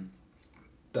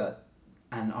 but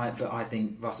I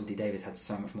think Russell T Davies had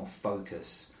so much more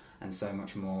focus and so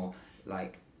much more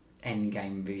like end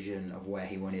game vision of where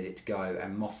he wanted it to go.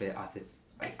 And Moffat,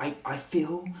 I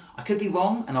feel I could be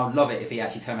wrong, and I'd love it if he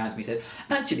actually turned around to me and said,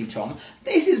 "Actually, Tom,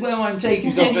 this is where I'm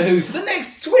taking Doctor Who for the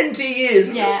next 20 years.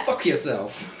 Fuck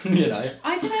yourself," you know.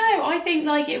 I don't know. I think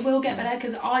like it will get better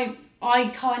because I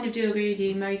kind of do agree with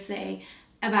you mostly.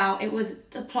 About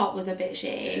the plot was a bit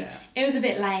shitty. Yeah. It was a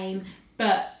bit lame,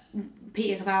 but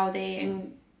Peter Capaldi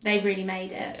and they really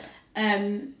made it.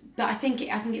 Yeah. But I think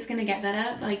it's going to get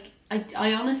better. Like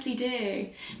I honestly do.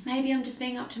 Maybe I'm just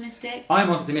being optimistic.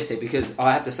 I'm optimistic because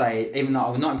I have to say, even though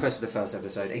I was not impressed with the first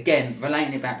episode, again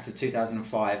relating it back to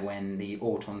 2005 when the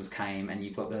Autons came and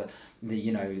you've got the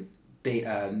you know.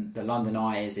 The London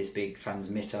Eye is this big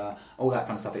transmitter, all that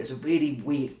kind of stuff. It was a really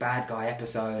weak bad guy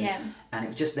episode, and it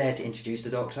was just there to introduce the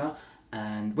Doctor.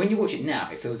 And when you watch it now,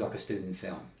 it feels like a student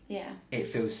film. Yeah, it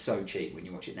feels so cheap when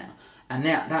you watch it now. And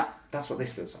now that's what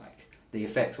this feels like. The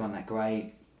effects weren't that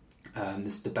great.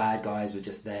 The bad guys were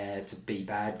just there to be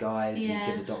bad guys and to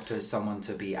give the Doctor someone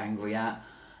to be angry at.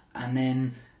 And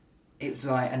then it was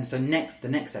like, and so the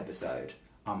next episode,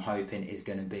 I'm hoping is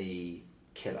going to be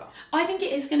killer. I think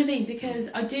it is going to be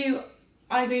because I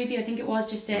agree with you. I think it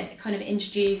was just to kind of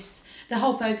introduce, the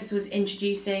whole focus was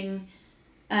introducing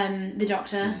the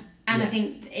Doctor, and I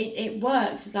think it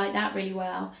worked like that really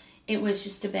well. It was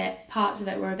just parts of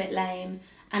it were a bit lame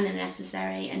and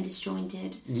unnecessary and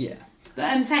disjointed. Yeah.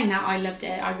 But saying that, I loved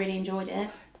it. I really enjoyed it.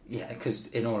 Yeah, because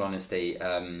in all honesty,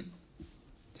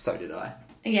 so did I.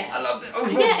 Yeah. I loved it.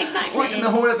 I was watching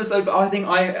the whole episode, but I think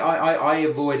I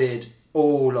avoided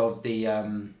all of the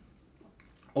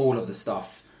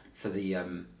stuff for the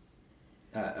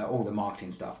all the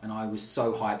marketing stuff, and I was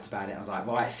so hyped about it. I was like,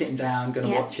 right, sitting down, gonna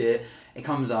watch it. It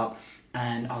comes up,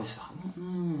 and I was like,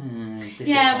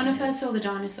 when I first saw the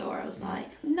dinosaur, I was like,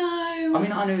 no. I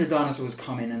mean, I knew the dinosaur was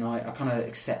coming, and I kind of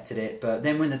accepted it. But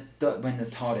then when the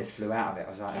TARDIS flew out of it, I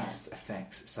was like, that's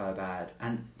effects so bad.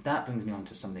 And that brings me on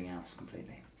to something else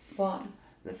completely. What?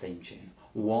 The theme tune.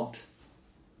 What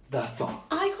the fuck?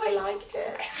 I quite liked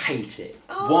it. I hate it.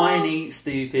 Oh. Whiny,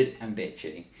 stupid, and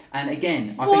bitchy. And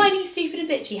again, whiny, stupid, and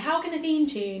bitchy. How can a theme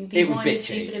tune be whiny,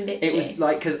 stupid, and bitchy? It was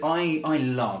like, because I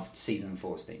loved season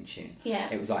 4's theme tune. Yeah.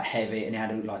 It was like heavy, and it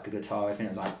had like a guitar riff, and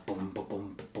it was like boom, boom,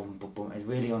 boom, boom, boom, boom. It was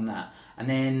really on that. And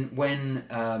then when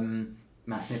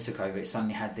Matt Smith took over, it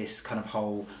suddenly had this kind of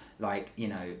whole like, you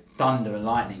know, thunder and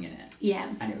lightning in it. Yeah.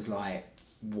 And it was like,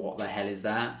 what the hell is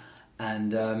that?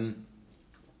 And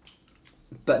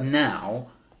but now,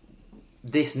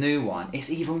 this new one, it's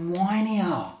even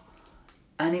whinier.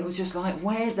 And it was just like,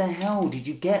 where the hell did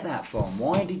you get that from?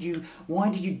 Why did you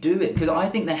do it? Because I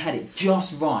think they had it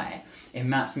just right in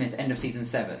Matt Smith, end of season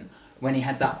 7, when he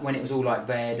had that, when it was all like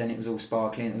red and it was all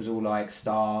sparkling, it was all like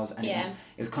stars, and it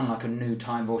was kind of like a new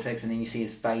time vortex, and then you see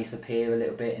his face appear a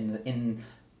little bit in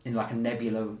like a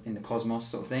nebula in the cosmos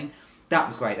sort of thing. That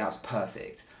was great. That was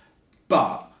perfect.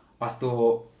 But I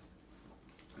thought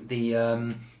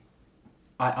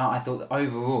I thought that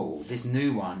overall, this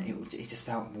new one, it just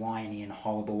felt whiny and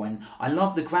horrible. And I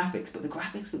love the graphics, but the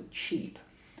graphics look cheap.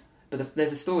 But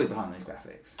there's a story behind those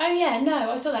graphics. Oh yeah,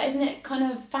 no, I saw that. Isn't it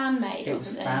kind of fan-made or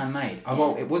something? It was fan-made. Yeah.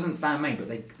 Well, it wasn't fan-made,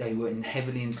 but they were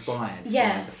heavily inspired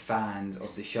by the fans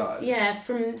of the show. Yeah,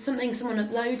 from something someone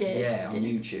uploaded. Yeah, on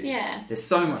YouTube. Yeah. There's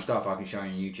so much stuff I can show you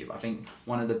on YouTube. I think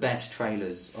one of the best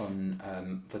trailers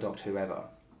on for Doctor Who ever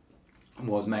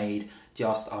was made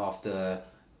just after,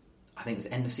 I think it was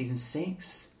end of season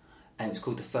 6, and it was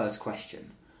called The First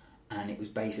Question, and it was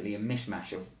basically a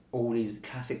mishmash of all these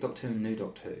classic Doctor Who and new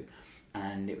Doctor Who,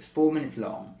 and it was 4 minutes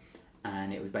long,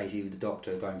 and it was basically the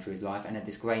Doctor going through his life, and had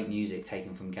this great music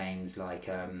taken from games like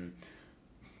I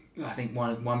think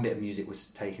one bit of music was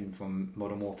taken from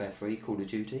Modern Warfare 3, Call of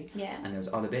Duty, and there was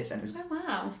other bits, and it was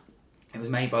it was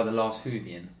made by The Last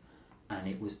Whovian, and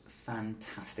it was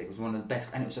fantastic. It was one of the best,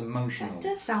 and it was emotional. That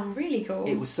does sound really cool.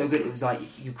 It was so good. It was like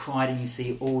you cried and you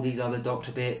see all these other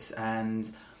Doctor bits, and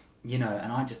you know,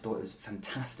 and I just thought it was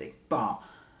fantastic. But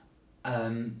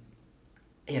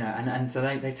you know, and so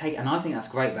they take, and I think that's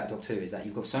great about Doctor Who is that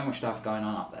you've got so much stuff going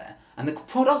on up there, and the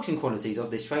production qualities of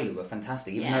this trailer were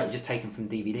fantastic, even though it was just taken from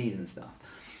DVDs and stuff,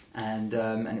 and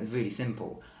it was really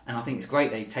simple, and I think it's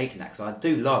great they've taken that, because I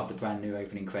do love the brand new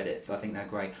opening credits. I think they're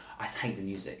great. I hate the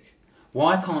music.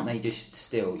 Why can't they just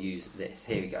still use this?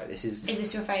 Here we go. Is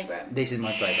this your favourite? This is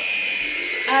my favourite.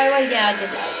 Oh, well, yeah, I did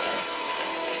like this.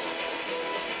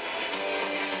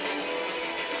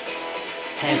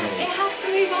 Heavy. It has to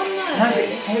move on though. No,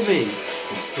 it's heavy.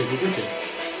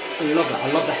 I love that.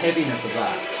 I love the heaviness of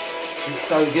that. It's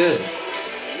so good.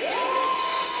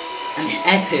 And it's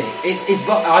epic.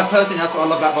 I personally, that's what I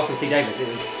love about Russell T Davies. It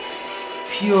was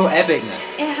pure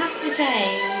epicness. It has to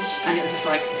change. And it was just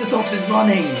like, the Doctor's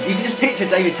running. You can just picture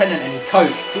David Tennant and his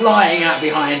coat flying out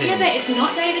behind him. Yeah, but it's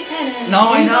not David Tennant. No,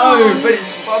 I know, but it's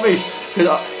rubbish.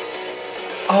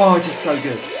 Just so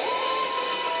good.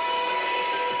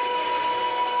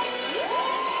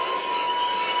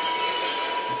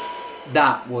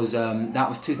 That was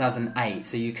 2008,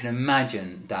 so you can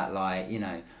imagine that, like, you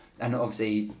know, and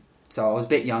obviously, so I was a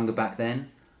bit younger back then,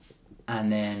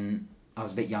 and then I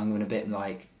was a bit younger and a bit,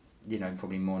 like, you know,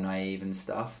 probably more naive and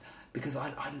stuff, because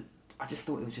I just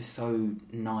thought it was just so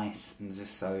nice and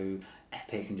just so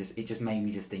epic, and it just made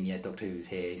me just think, yeah, Doctor Who's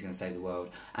here, he's going to save the world.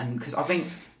 And because I think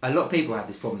a lot of people have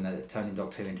this problem that they're turning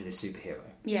Doctor Who into this superhero.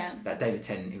 Yeah. That David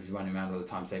Tennant, he was running around all the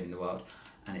time saving the world,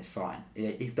 and it's fine.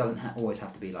 It doesn't always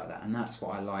have to be like that, and that's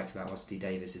what I liked about Russell T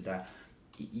Davies, is that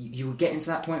you were getting to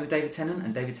that point with David Tennant,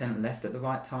 and David Tennant left at the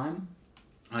right time.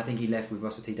 I think he left with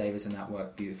Russell T Davies, and that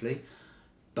worked beautifully,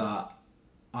 but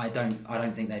I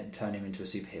don't think they'd turn him into a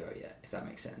superhero yet, if that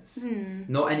makes sense.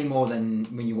 Not any more than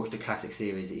when you watch the classic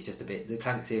series. It's just a bit. The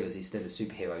classic series, instead of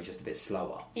superhero, is just a bit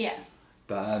slower. Yeah.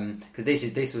 But because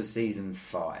this was season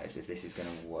 5, if this is going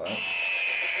to work.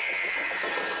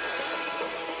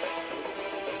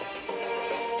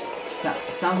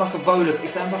 It sounds like a roller. It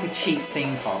sounds like a cheap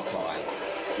theme park ride.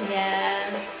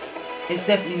 Yeah. It's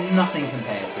definitely nothing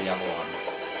compared to the other one.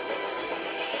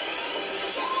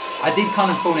 I did kind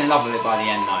of fall in love with it by the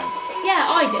end, though. Yeah,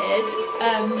 I did.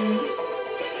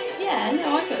 Yeah,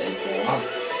 no, I thought it was good.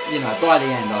 By the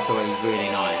end, I thought it was really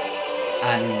nice,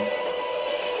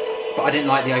 but I didn't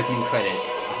like the opening credits.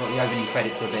 I thought the opening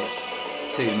credits were a bit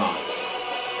too much.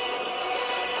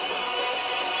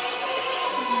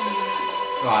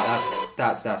 Right,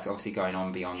 that's obviously going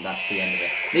on beyond. That's the end of it.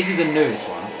 This is the newest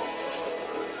one.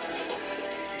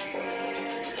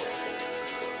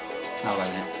 Oh, wait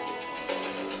a minute.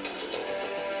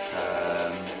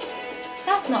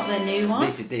 That's not the new one.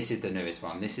 This is the newest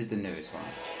one. This is the newest one.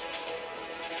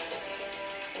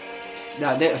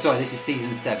 No, sorry, this is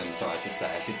season 7. Sorry, I should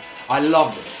say. I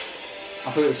love this.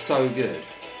 I thought it was so good.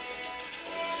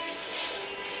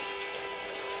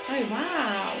 Oh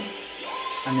wow!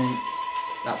 And then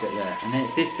that bit there, and then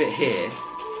it's this bit here.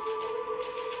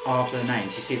 After the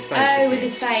names, you see his face. Oh, with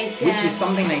his face, yeah. Which is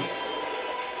something they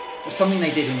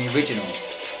did in the original.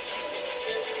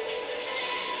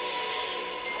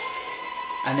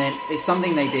 And then it's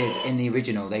something they did in the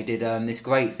original. They did this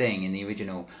great thing in the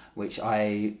original, which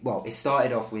it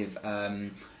started off with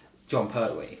John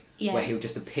Pertwee, where he would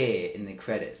just appear in the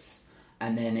credits,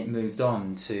 and then it moved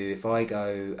on to if I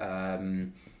go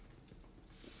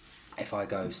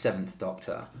 7th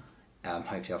Doctor,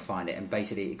 hopefully I'll find it. And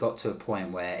basically, it got to a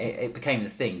point where it became the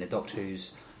thing. The Doctor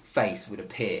Who's face would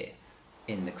appear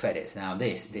in the credits. Now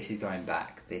this is going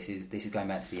back. This is going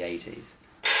back to the 80s.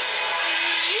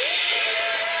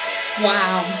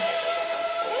 Wow.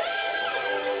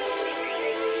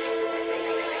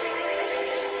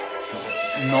 That's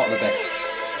not the best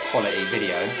quality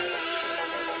video.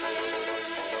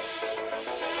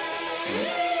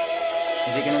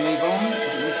 Is it going to move on? Is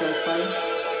it going to show his face?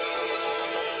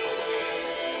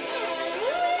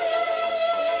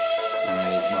 No,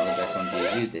 it's not the best one to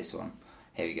use. Use this one.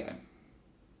 Here we go.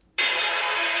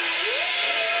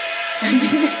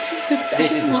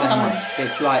 This is the same one. But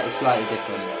it's slightly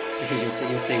different. Because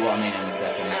you'll see what I mean in a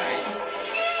second. Right.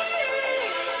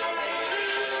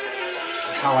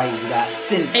 How 80s is that?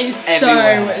 Synths it's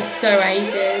everywhere. so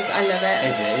 80s. I love it.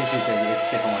 Is it? This is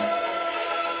different ones.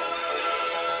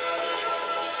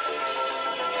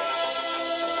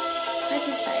 Where's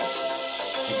his face?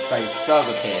 His face does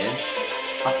appear.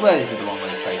 I swear this is the one where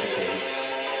his face appears.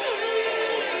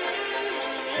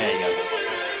 There you go.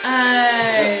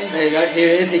 Oh. There you go. Here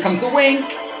it is. Here comes the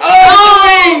wink.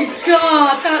 Oh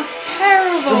God, that's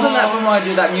terrible. Doesn't that remind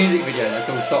you of that music video that's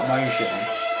all stop motion?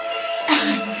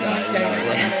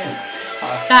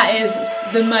 That is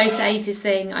the most 80s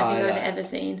thing I think I've ever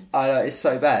seen. I know, it's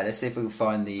so bad. Let's see if we can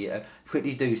find the...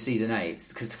 quickly do season 8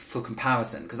 because for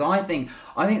comparison, because I think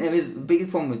there is the biggest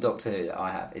problem with Doctor Who that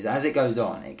I have is as it goes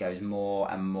on, it goes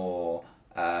more and more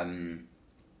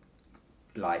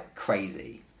like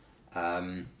crazy.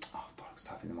 I was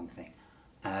typing the wrong thing.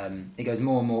 It goes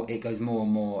more and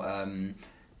more.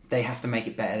 They have to make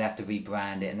it better. They have to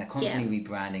rebrand it, and they're constantly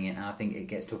rebranding it. And I think it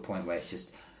gets to a point where it's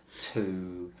just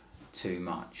too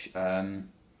much.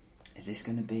 Is this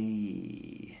going to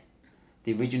be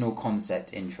the original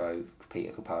concept intro?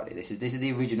 Peter Capaldi. This is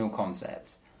the original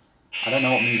concept. I don't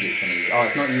know what music it's going to use. Oh,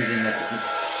 it's not using the.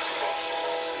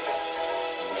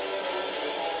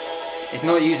 It's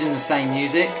not using the same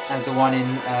music as the one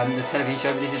in the television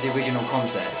show, but this is the original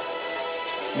concept,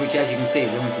 which, as you can see,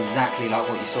 is almost exactly like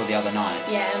what you saw the other night.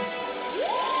 Yeah.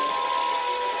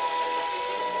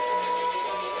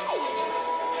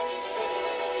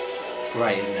 It's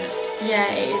great, isn't it?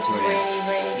 Yeah, it is really,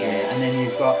 really good. Yeah. And then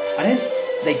you've got.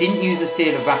 They didn't use a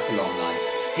seal of Rassilon though.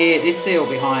 Here, this seal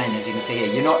behind, as you can see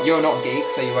here, you're not a geek,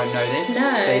 so you won't know this.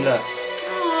 No. So look,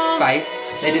 face.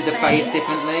 They did the face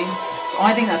differently.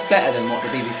 I think that's better than what the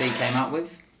BBC came up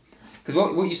with.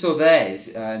 Because what you saw there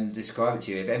is, describe it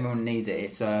to you, if everyone needs it,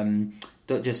 it's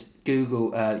just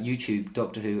Google YouTube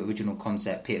Doctor Who original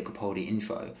concept Peter Capaldi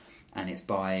intro, and it's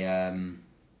by,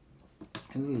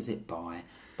 who is it by?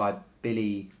 By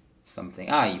Billy something.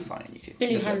 You find it on YouTube.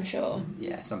 Billy Hanshaw.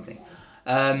 Yeah, something.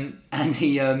 And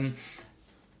he, and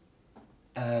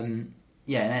then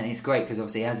it's great because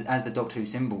obviously as the Doctor Who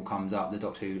symbol comes up, the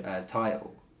Doctor Who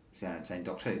title, so I'm saying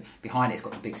Doctor Who, behind it's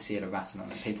got the big seal of Rassilon,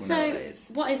 and people know what it is.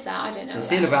 What is that? I don't know. The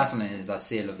seal of Rassilon is the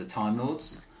seal of the Time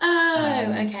Lords. Oh,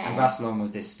 okay. And Rassilon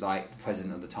was this like the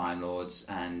president of the Time Lords,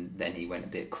 and then he went a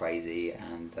bit crazy,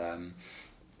 and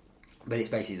but it's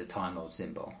basically the Time Lord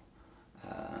symbol.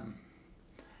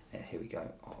 Here we go.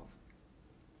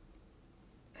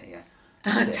 There you go.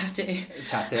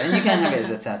 Tattoo, and you can have it as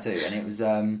a tattoo, and it was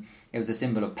a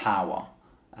symbol of power.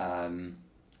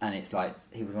 And it's like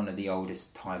he was one of the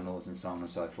oldest Time Lords and so on and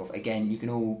so forth. Again,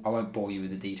 I won't bore you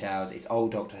with the details. It's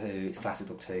old Doctor Who, it's classic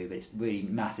Doctor Who, but it's really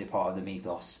massive part of the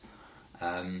mythos.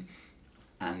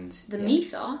 Mythos?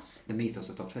 The mythos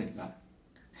of Doctor Who, no.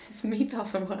 Is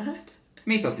mythos a word?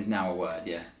 Mythos is now a word,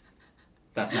 yeah.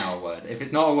 That's now a word. If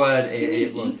it's not a word,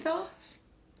 it was... ethos?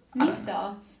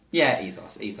 Mythos? Yeah,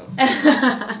 ethos.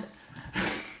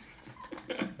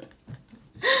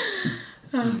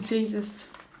 Oh, Jesus.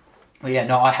 Well, yeah,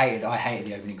 no, I hated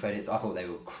the opening credits. I thought they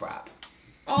were crap.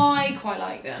 I quite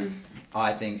like them.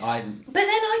 But then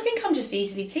I think I'm just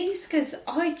easily pleased because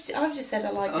I've just said I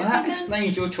liked everything. That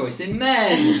explains your choice in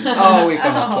men. We've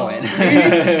got a point.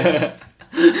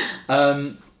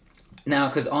 Now,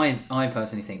 because I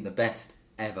personally think the best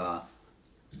ever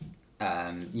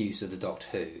use of the Doctor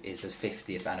Who is the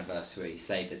 50th anniversary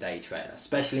Save the Day trailer,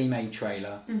 specially made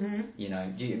trailer. Mm-hmm. You know,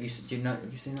 have you seen that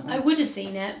one? I would have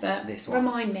seen it, but this one.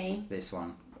 Remind me. This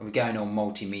one. We're going on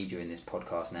multimedia in this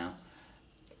podcast now.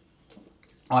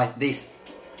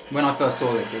 When I first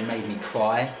saw this, it made me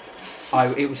cry.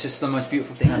 It was just the most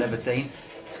beautiful thing I'd ever seen.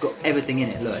 It's got everything in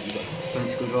it. Look, you've got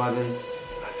sonic screwdrivers,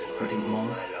 putting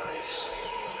moms.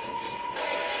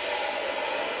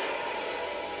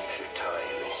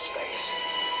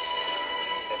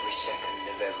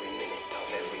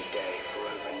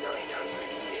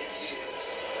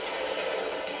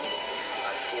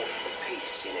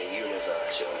 In a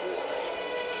universe at war.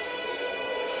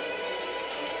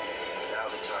 Now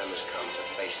the time has come to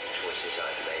face the choices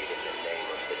I've made in the name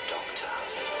of the Doctor.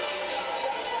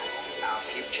 Our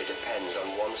future depends on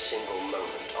one single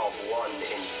moment of one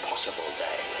impossible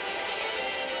day.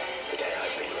 The day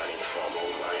I've been running from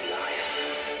all my life.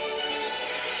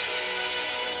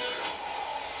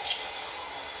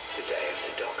 The day of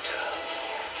the Doctor.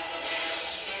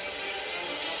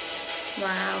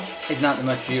 Wow. Isn't that the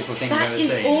most beautiful thing I've ever seen?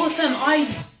 That is awesome.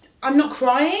 I'm not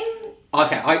crying.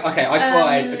 Okay, I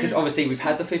cried because obviously we've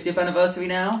had the 50th anniversary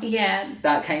now. Yeah.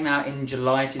 That came out in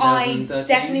July 2013. I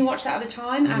definitely watched that at the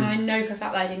time, and I know for a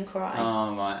fact that I didn't cry.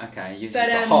 Oh, right, okay. It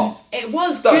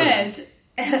was good.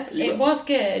 It was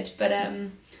good, but yeah.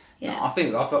 No, I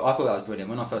thought that was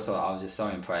brilliant. When I first saw it, I was just so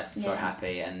impressed and so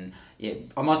happy, and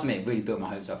I must admit, it really built my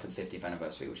hopes up for the 50th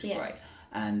anniversary, which was great.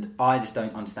 And I just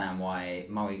don't understand why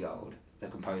Murray Gold, the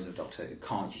composer of Doctor Who,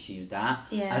 can't just use that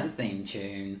as a theme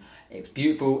tune. It was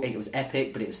beautiful, it was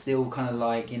epic, but it was still kind of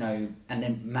like, and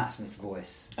then Matt Smith's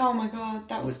voice. Oh my god,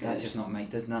 that was good. does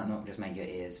that not just make your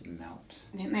ears melt?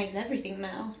 It makes everything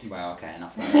melt. Well, okay,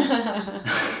 enough of that.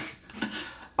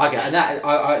 Okay, and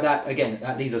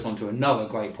that leads us on to another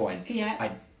great point.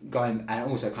 Yeah. going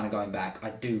back, I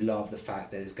do love the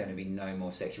fact that there's going to be no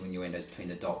more sexual innuendos between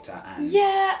the Doctor and...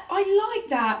 Yeah, I like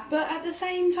that, but at the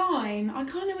same time, I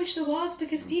kind of wish there was,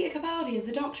 because Peter Capaldi as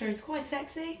the Doctor is quite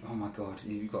sexy. Oh my god,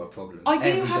 you've got a problem. I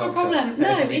do have a problem.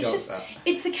 No, it's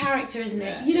it's the character, isn't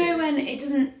it? You know, when it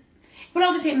doesn't... Well,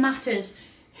 obviously it matters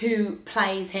who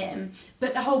plays him,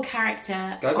 but the whole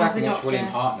character Go back of the and watch Doctor William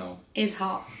Hartnell. Is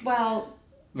hot. Well...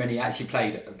 When he actually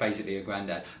played basically a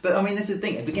granddad. But I mean, this is the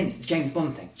thing. It begins the James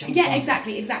Bond thing.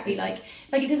 Exactly. Like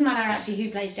it doesn't matter actually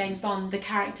who plays James Bond. The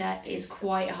character is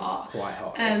quite hot.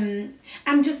 And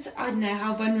just I don't know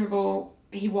how vulnerable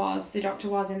he was. The Doctor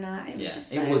was in that. It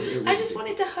was I just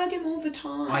wanted to hug him all the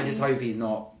time. I just hope he's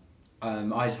not.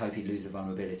 I just hope he loses the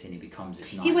vulnerability and he becomes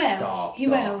this nice, dark. He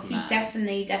will. Man. He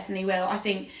definitely will. I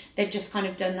think they've just kind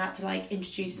of done that to like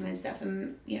introduce him and stuff,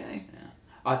 and you know. Yeah.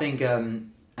 I think.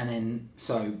 And then,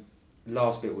 so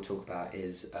last bit we'll talk about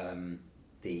is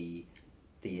the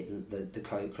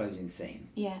closing scene.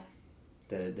 Yeah.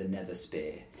 The Nether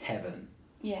Spear, Heaven.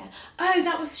 Yeah. Oh,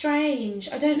 that was strange.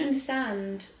 I don't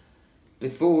understand.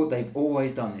 Before, they've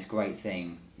always done this great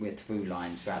thing with through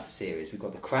lines throughout the series. We've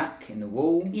got the crack in the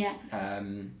wall. Yeah.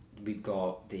 We've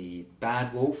got the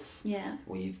Bad Wolf. Yeah.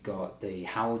 We've got the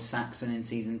Howard Saxon in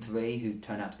season 3, who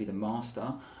turned out to be the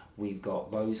Master. We've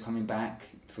got Rose coming back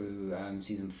through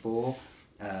season 4.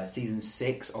 Season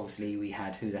 6, obviously, we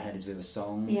had Who the Hell is River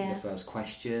Song, the first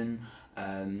question.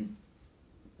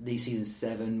 Season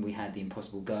 7, we had The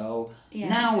Impossible Girl. Yeah.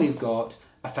 Now we've got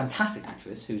a fantastic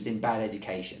actress who's in Bad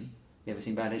Education. You ever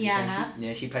seen Bad Education? Yeah, I have.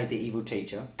 Yeah, she played the evil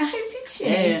teacher. Oh, did she?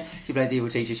 Yeah, she played the evil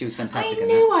teacher. She was fantastic in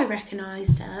that. I knew I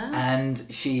recognised her. And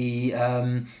she,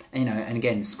 and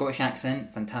again, Scottish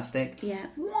accent, fantastic. Yeah.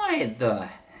 Why the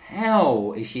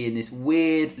hell is she in this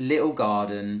weird little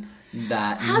garden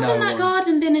that Hasn't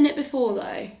garden been in it before,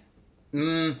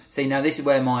 though? See, now this is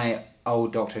where my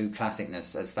old Doctor Who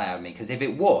classicness has failed me, because if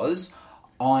it was,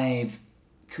 I've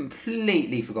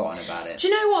completely forgotten about it. Do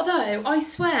you know what, though? I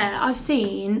swear I've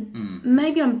seen,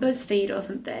 maybe on BuzzFeed or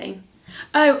something.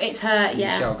 Oh, it's her,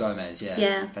 yeah. Michelle Gomez,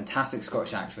 yeah. Fantastic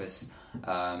Scottish actress.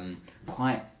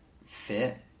 Quite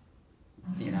fit,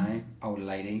 old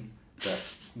lady, but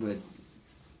with...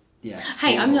 Yeah.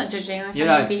 Hey, I'm not judging. I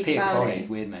Peter Capaldi is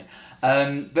weird, mate.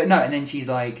 But no, and then she's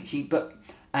like,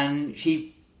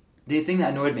 the thing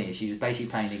that annoyed me is she was basically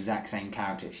playing the exact same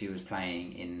character she was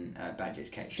playing in Bad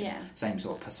Education. Yeah. Same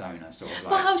sort of persona, sort of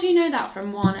like. Well, how do you know that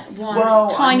from one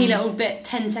tiny little bit,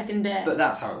 10-second bit? But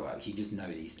that's how it works. You just know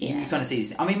these. Yeah. You kind of see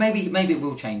these. I mean, maybe it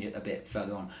will change it a bit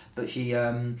further on. But she.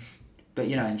 But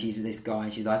and she's this guy,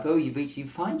 and she's like, "Oh, you've reached the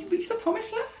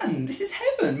promised land. This is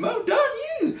heaven. Well done,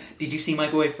 you. Did you see my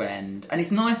boyfriend?" And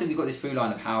it's nice that we've got this through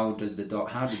line of how did.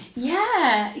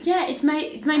 Yeah. It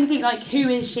made me think, like, who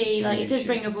is she? Like, it does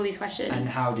bring up all these questions. And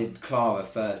how did Clara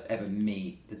first ever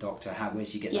meet the Doctor? Where did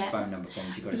she get the phone number from?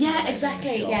 She got it. Yeah,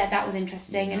 exactly. Yeah, that was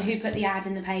interesting. And who put the ad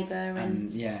in the paper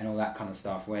and all that kind of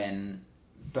stuff.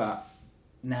 But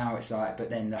now it's like, but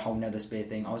then the whole Nether Spear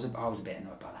thing, I was a bit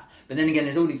annoyed by that. But then again,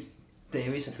 there's all these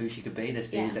theories of who she could be. There's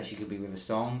theories that she could be River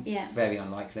Song. Yeah. Very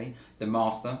unlikely. The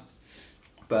Master.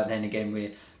 But then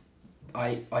again,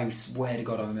 I swear to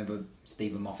God, I remember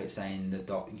Stephen Moffat saying that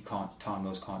Time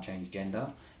Lords can't change gender,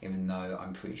 even though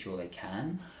I'm pretty sure they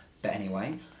can. But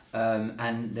anyway,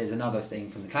 and there's another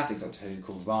thing from the classic Doctor Who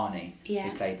called Rani,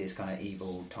 who played this kind of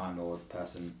evil Time Lord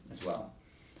person as well.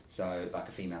 So, like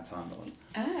a female Time Lord.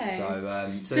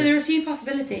 Oh. So there are a few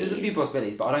possibilities. There's a few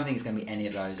possibilities, but I don't think it's going to be any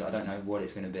of those. I don't know what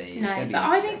it's going to be. No, but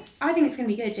I think it's going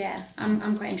to be good, yeah.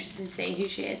 I'm quite interested to see who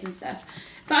she is and stuff.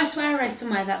 But I swear I read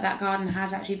somewhere that garden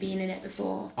has actually been in it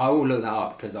before. I will look that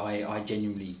up, because I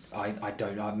genuinely... I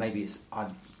don't know. Maybe it's...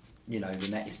 the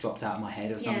net is dropped out of my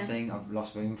head or something. Yeah. I've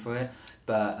lost room for it.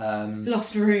 But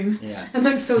lost room. Yeah.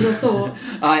 Amongst all your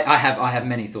thoughts. I have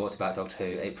many thoughts about Doctor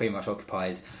Who. It pretty much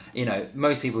occupies,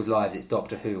 most people's lives. It's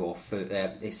Doctor Who or food.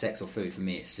 It's sex or food. For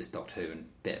me, it's just Doctor Who and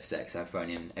a bit of sex I've thrown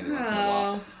in every once in a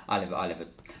while. I live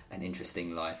an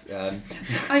interesting life.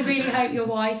 I really hope your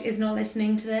wife is not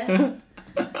listening to this.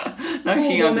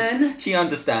 No, she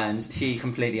understands. She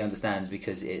completely understands,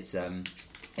 because it's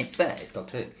fair. It's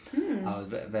Doctor Who. I was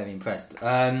very impressed.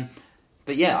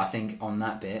 But yeah, I think on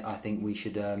that bit, I think we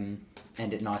should end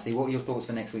it nicely. What are your thoughts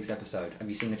for next week's episode? Have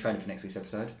you seen the trailer for next week's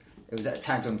episode? It was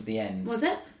tagged on to the end. Was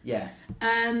it? Yeah.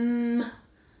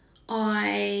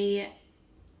 I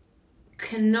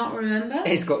cannot remember.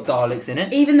 It's got Daleks in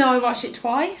it. Even though I watched it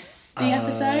twice, the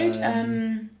episode.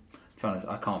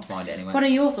 I can't find it anywhere. What are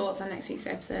your thoughts on next week's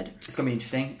episode? It's going to be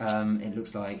interesting. It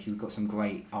looks like you've got some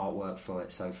great artwork for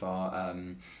it so far.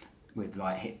 with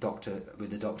like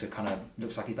the doctor kind of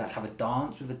looks like he's about to have a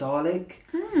dance with a Dalek.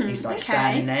 He's like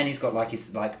standing there, and he's got like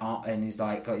his like arm, and he's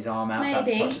like got his arm out about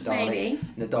to touch the Dalek.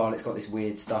 And the Dalek's got this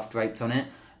weird stuff draped on it.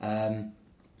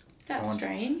 That's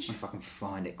strange. If I can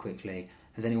find it quickly.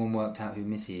 Has anyone worked out who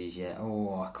Missy is yet?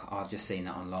 I've just seen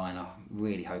that online. I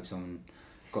really hope someone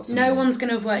got some. No one's going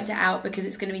to have worked it out because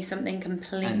it's going to be something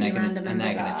completely random and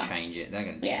they're bizarre. going to change it. They're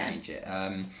going to change it.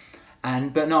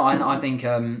 I think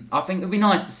it would be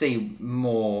nice to see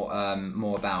more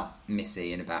about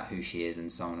Missy and about who she is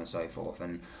and so on and so forth.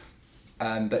 And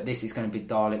but this is going to be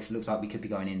Daleks. It looks like we could be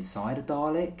going inside a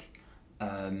Dalek,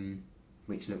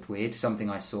 which looked weird. Something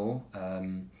I saw.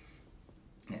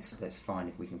 Let's find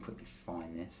if we can quickly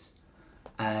find this.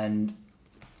 And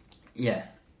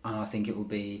I think it'll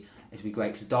be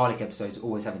great because Dalek episodes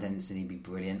always have a tendency to be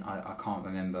brilliant. I can't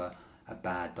remember a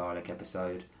bad Dalek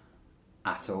episode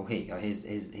at all. Here you go. Here's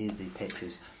the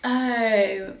pictures.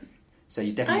 Oh. So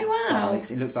you definitely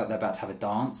Daleks. It looks like they're about to have a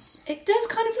dance. It does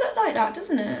kind of look like that,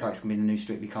 doesn't it? Looks like it's gonna be the new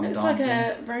Strictly Come Dancing. Looks like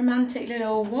a romantic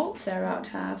little waltz they're about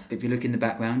to have. But if you look in the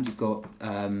background, you've got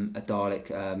a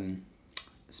Dalek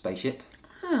spaceship.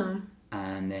 Oh.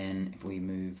 And then if we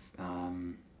move,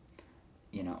 on,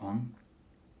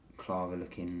 Clara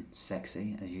looking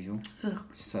sexy as usual. Ugh.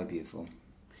 She's so beautiful.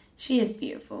 She is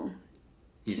beautiful.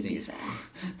 To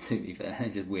be fair,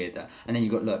 it's just weird that. And then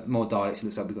you've got more Daleks. It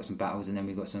looks like we've got some battles, and then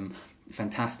we've got some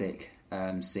fantastic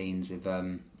scenes with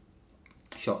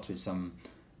shots with some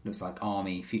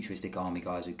futuristic army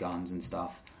guys with guns and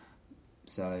stuff.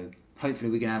 So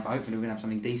hopefully we're gonna have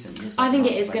something decent. I think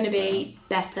it is going to be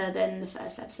better than the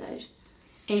first episode,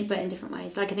 but in different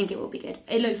ways. Like I think it will be good.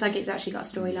 It looks like it's actually got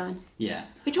a storyline. Yeah,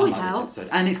 which always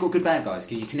helps. And it's got good bad guys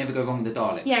because you can never go wrong with the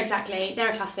Daleks. Yeah, exactly.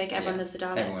 They're a classic. Everyone loves the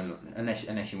Daleks.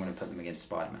 Unless you want to put them against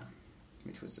Spider-Man,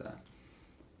 which was.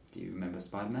 Do you remember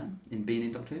Spider-Man being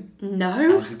in Doctor Who? No.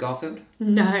 Andrew Garfield?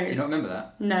 No. Do you not remember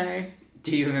that? No.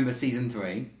 Do you remember season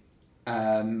 3?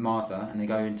 Martha and they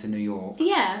go into New York.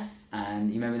 Yeah. And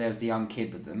you remember there was the young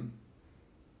kid with them?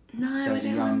 No, I don't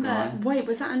remember. Guy. Wait,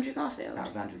 was that Andrew Garfield? That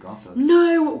was Andrew Garfield.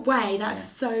 No way, that's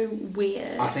so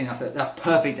weird. I think that's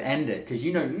perfect to end it, because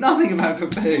you know nothing about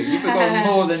Doctor Who. You've forgotten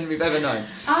more than we've ever known.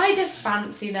 I just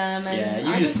fancy them. And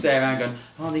you just stare around going,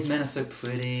 oh, these men are so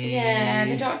pretty. Yeah,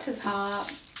 the Doctor's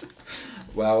heart.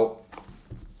 Well,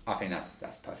 I think that's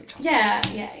perfect. Yeah.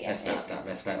 Let's wrap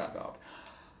that up.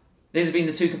 These have been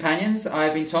the two companions. I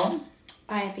have been Tom.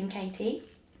 I have been Katie.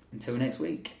 Until next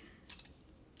week.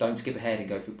 Don't skip ahead and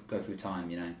go through time,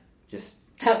 Just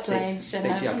that's lame.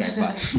 Okay, bye.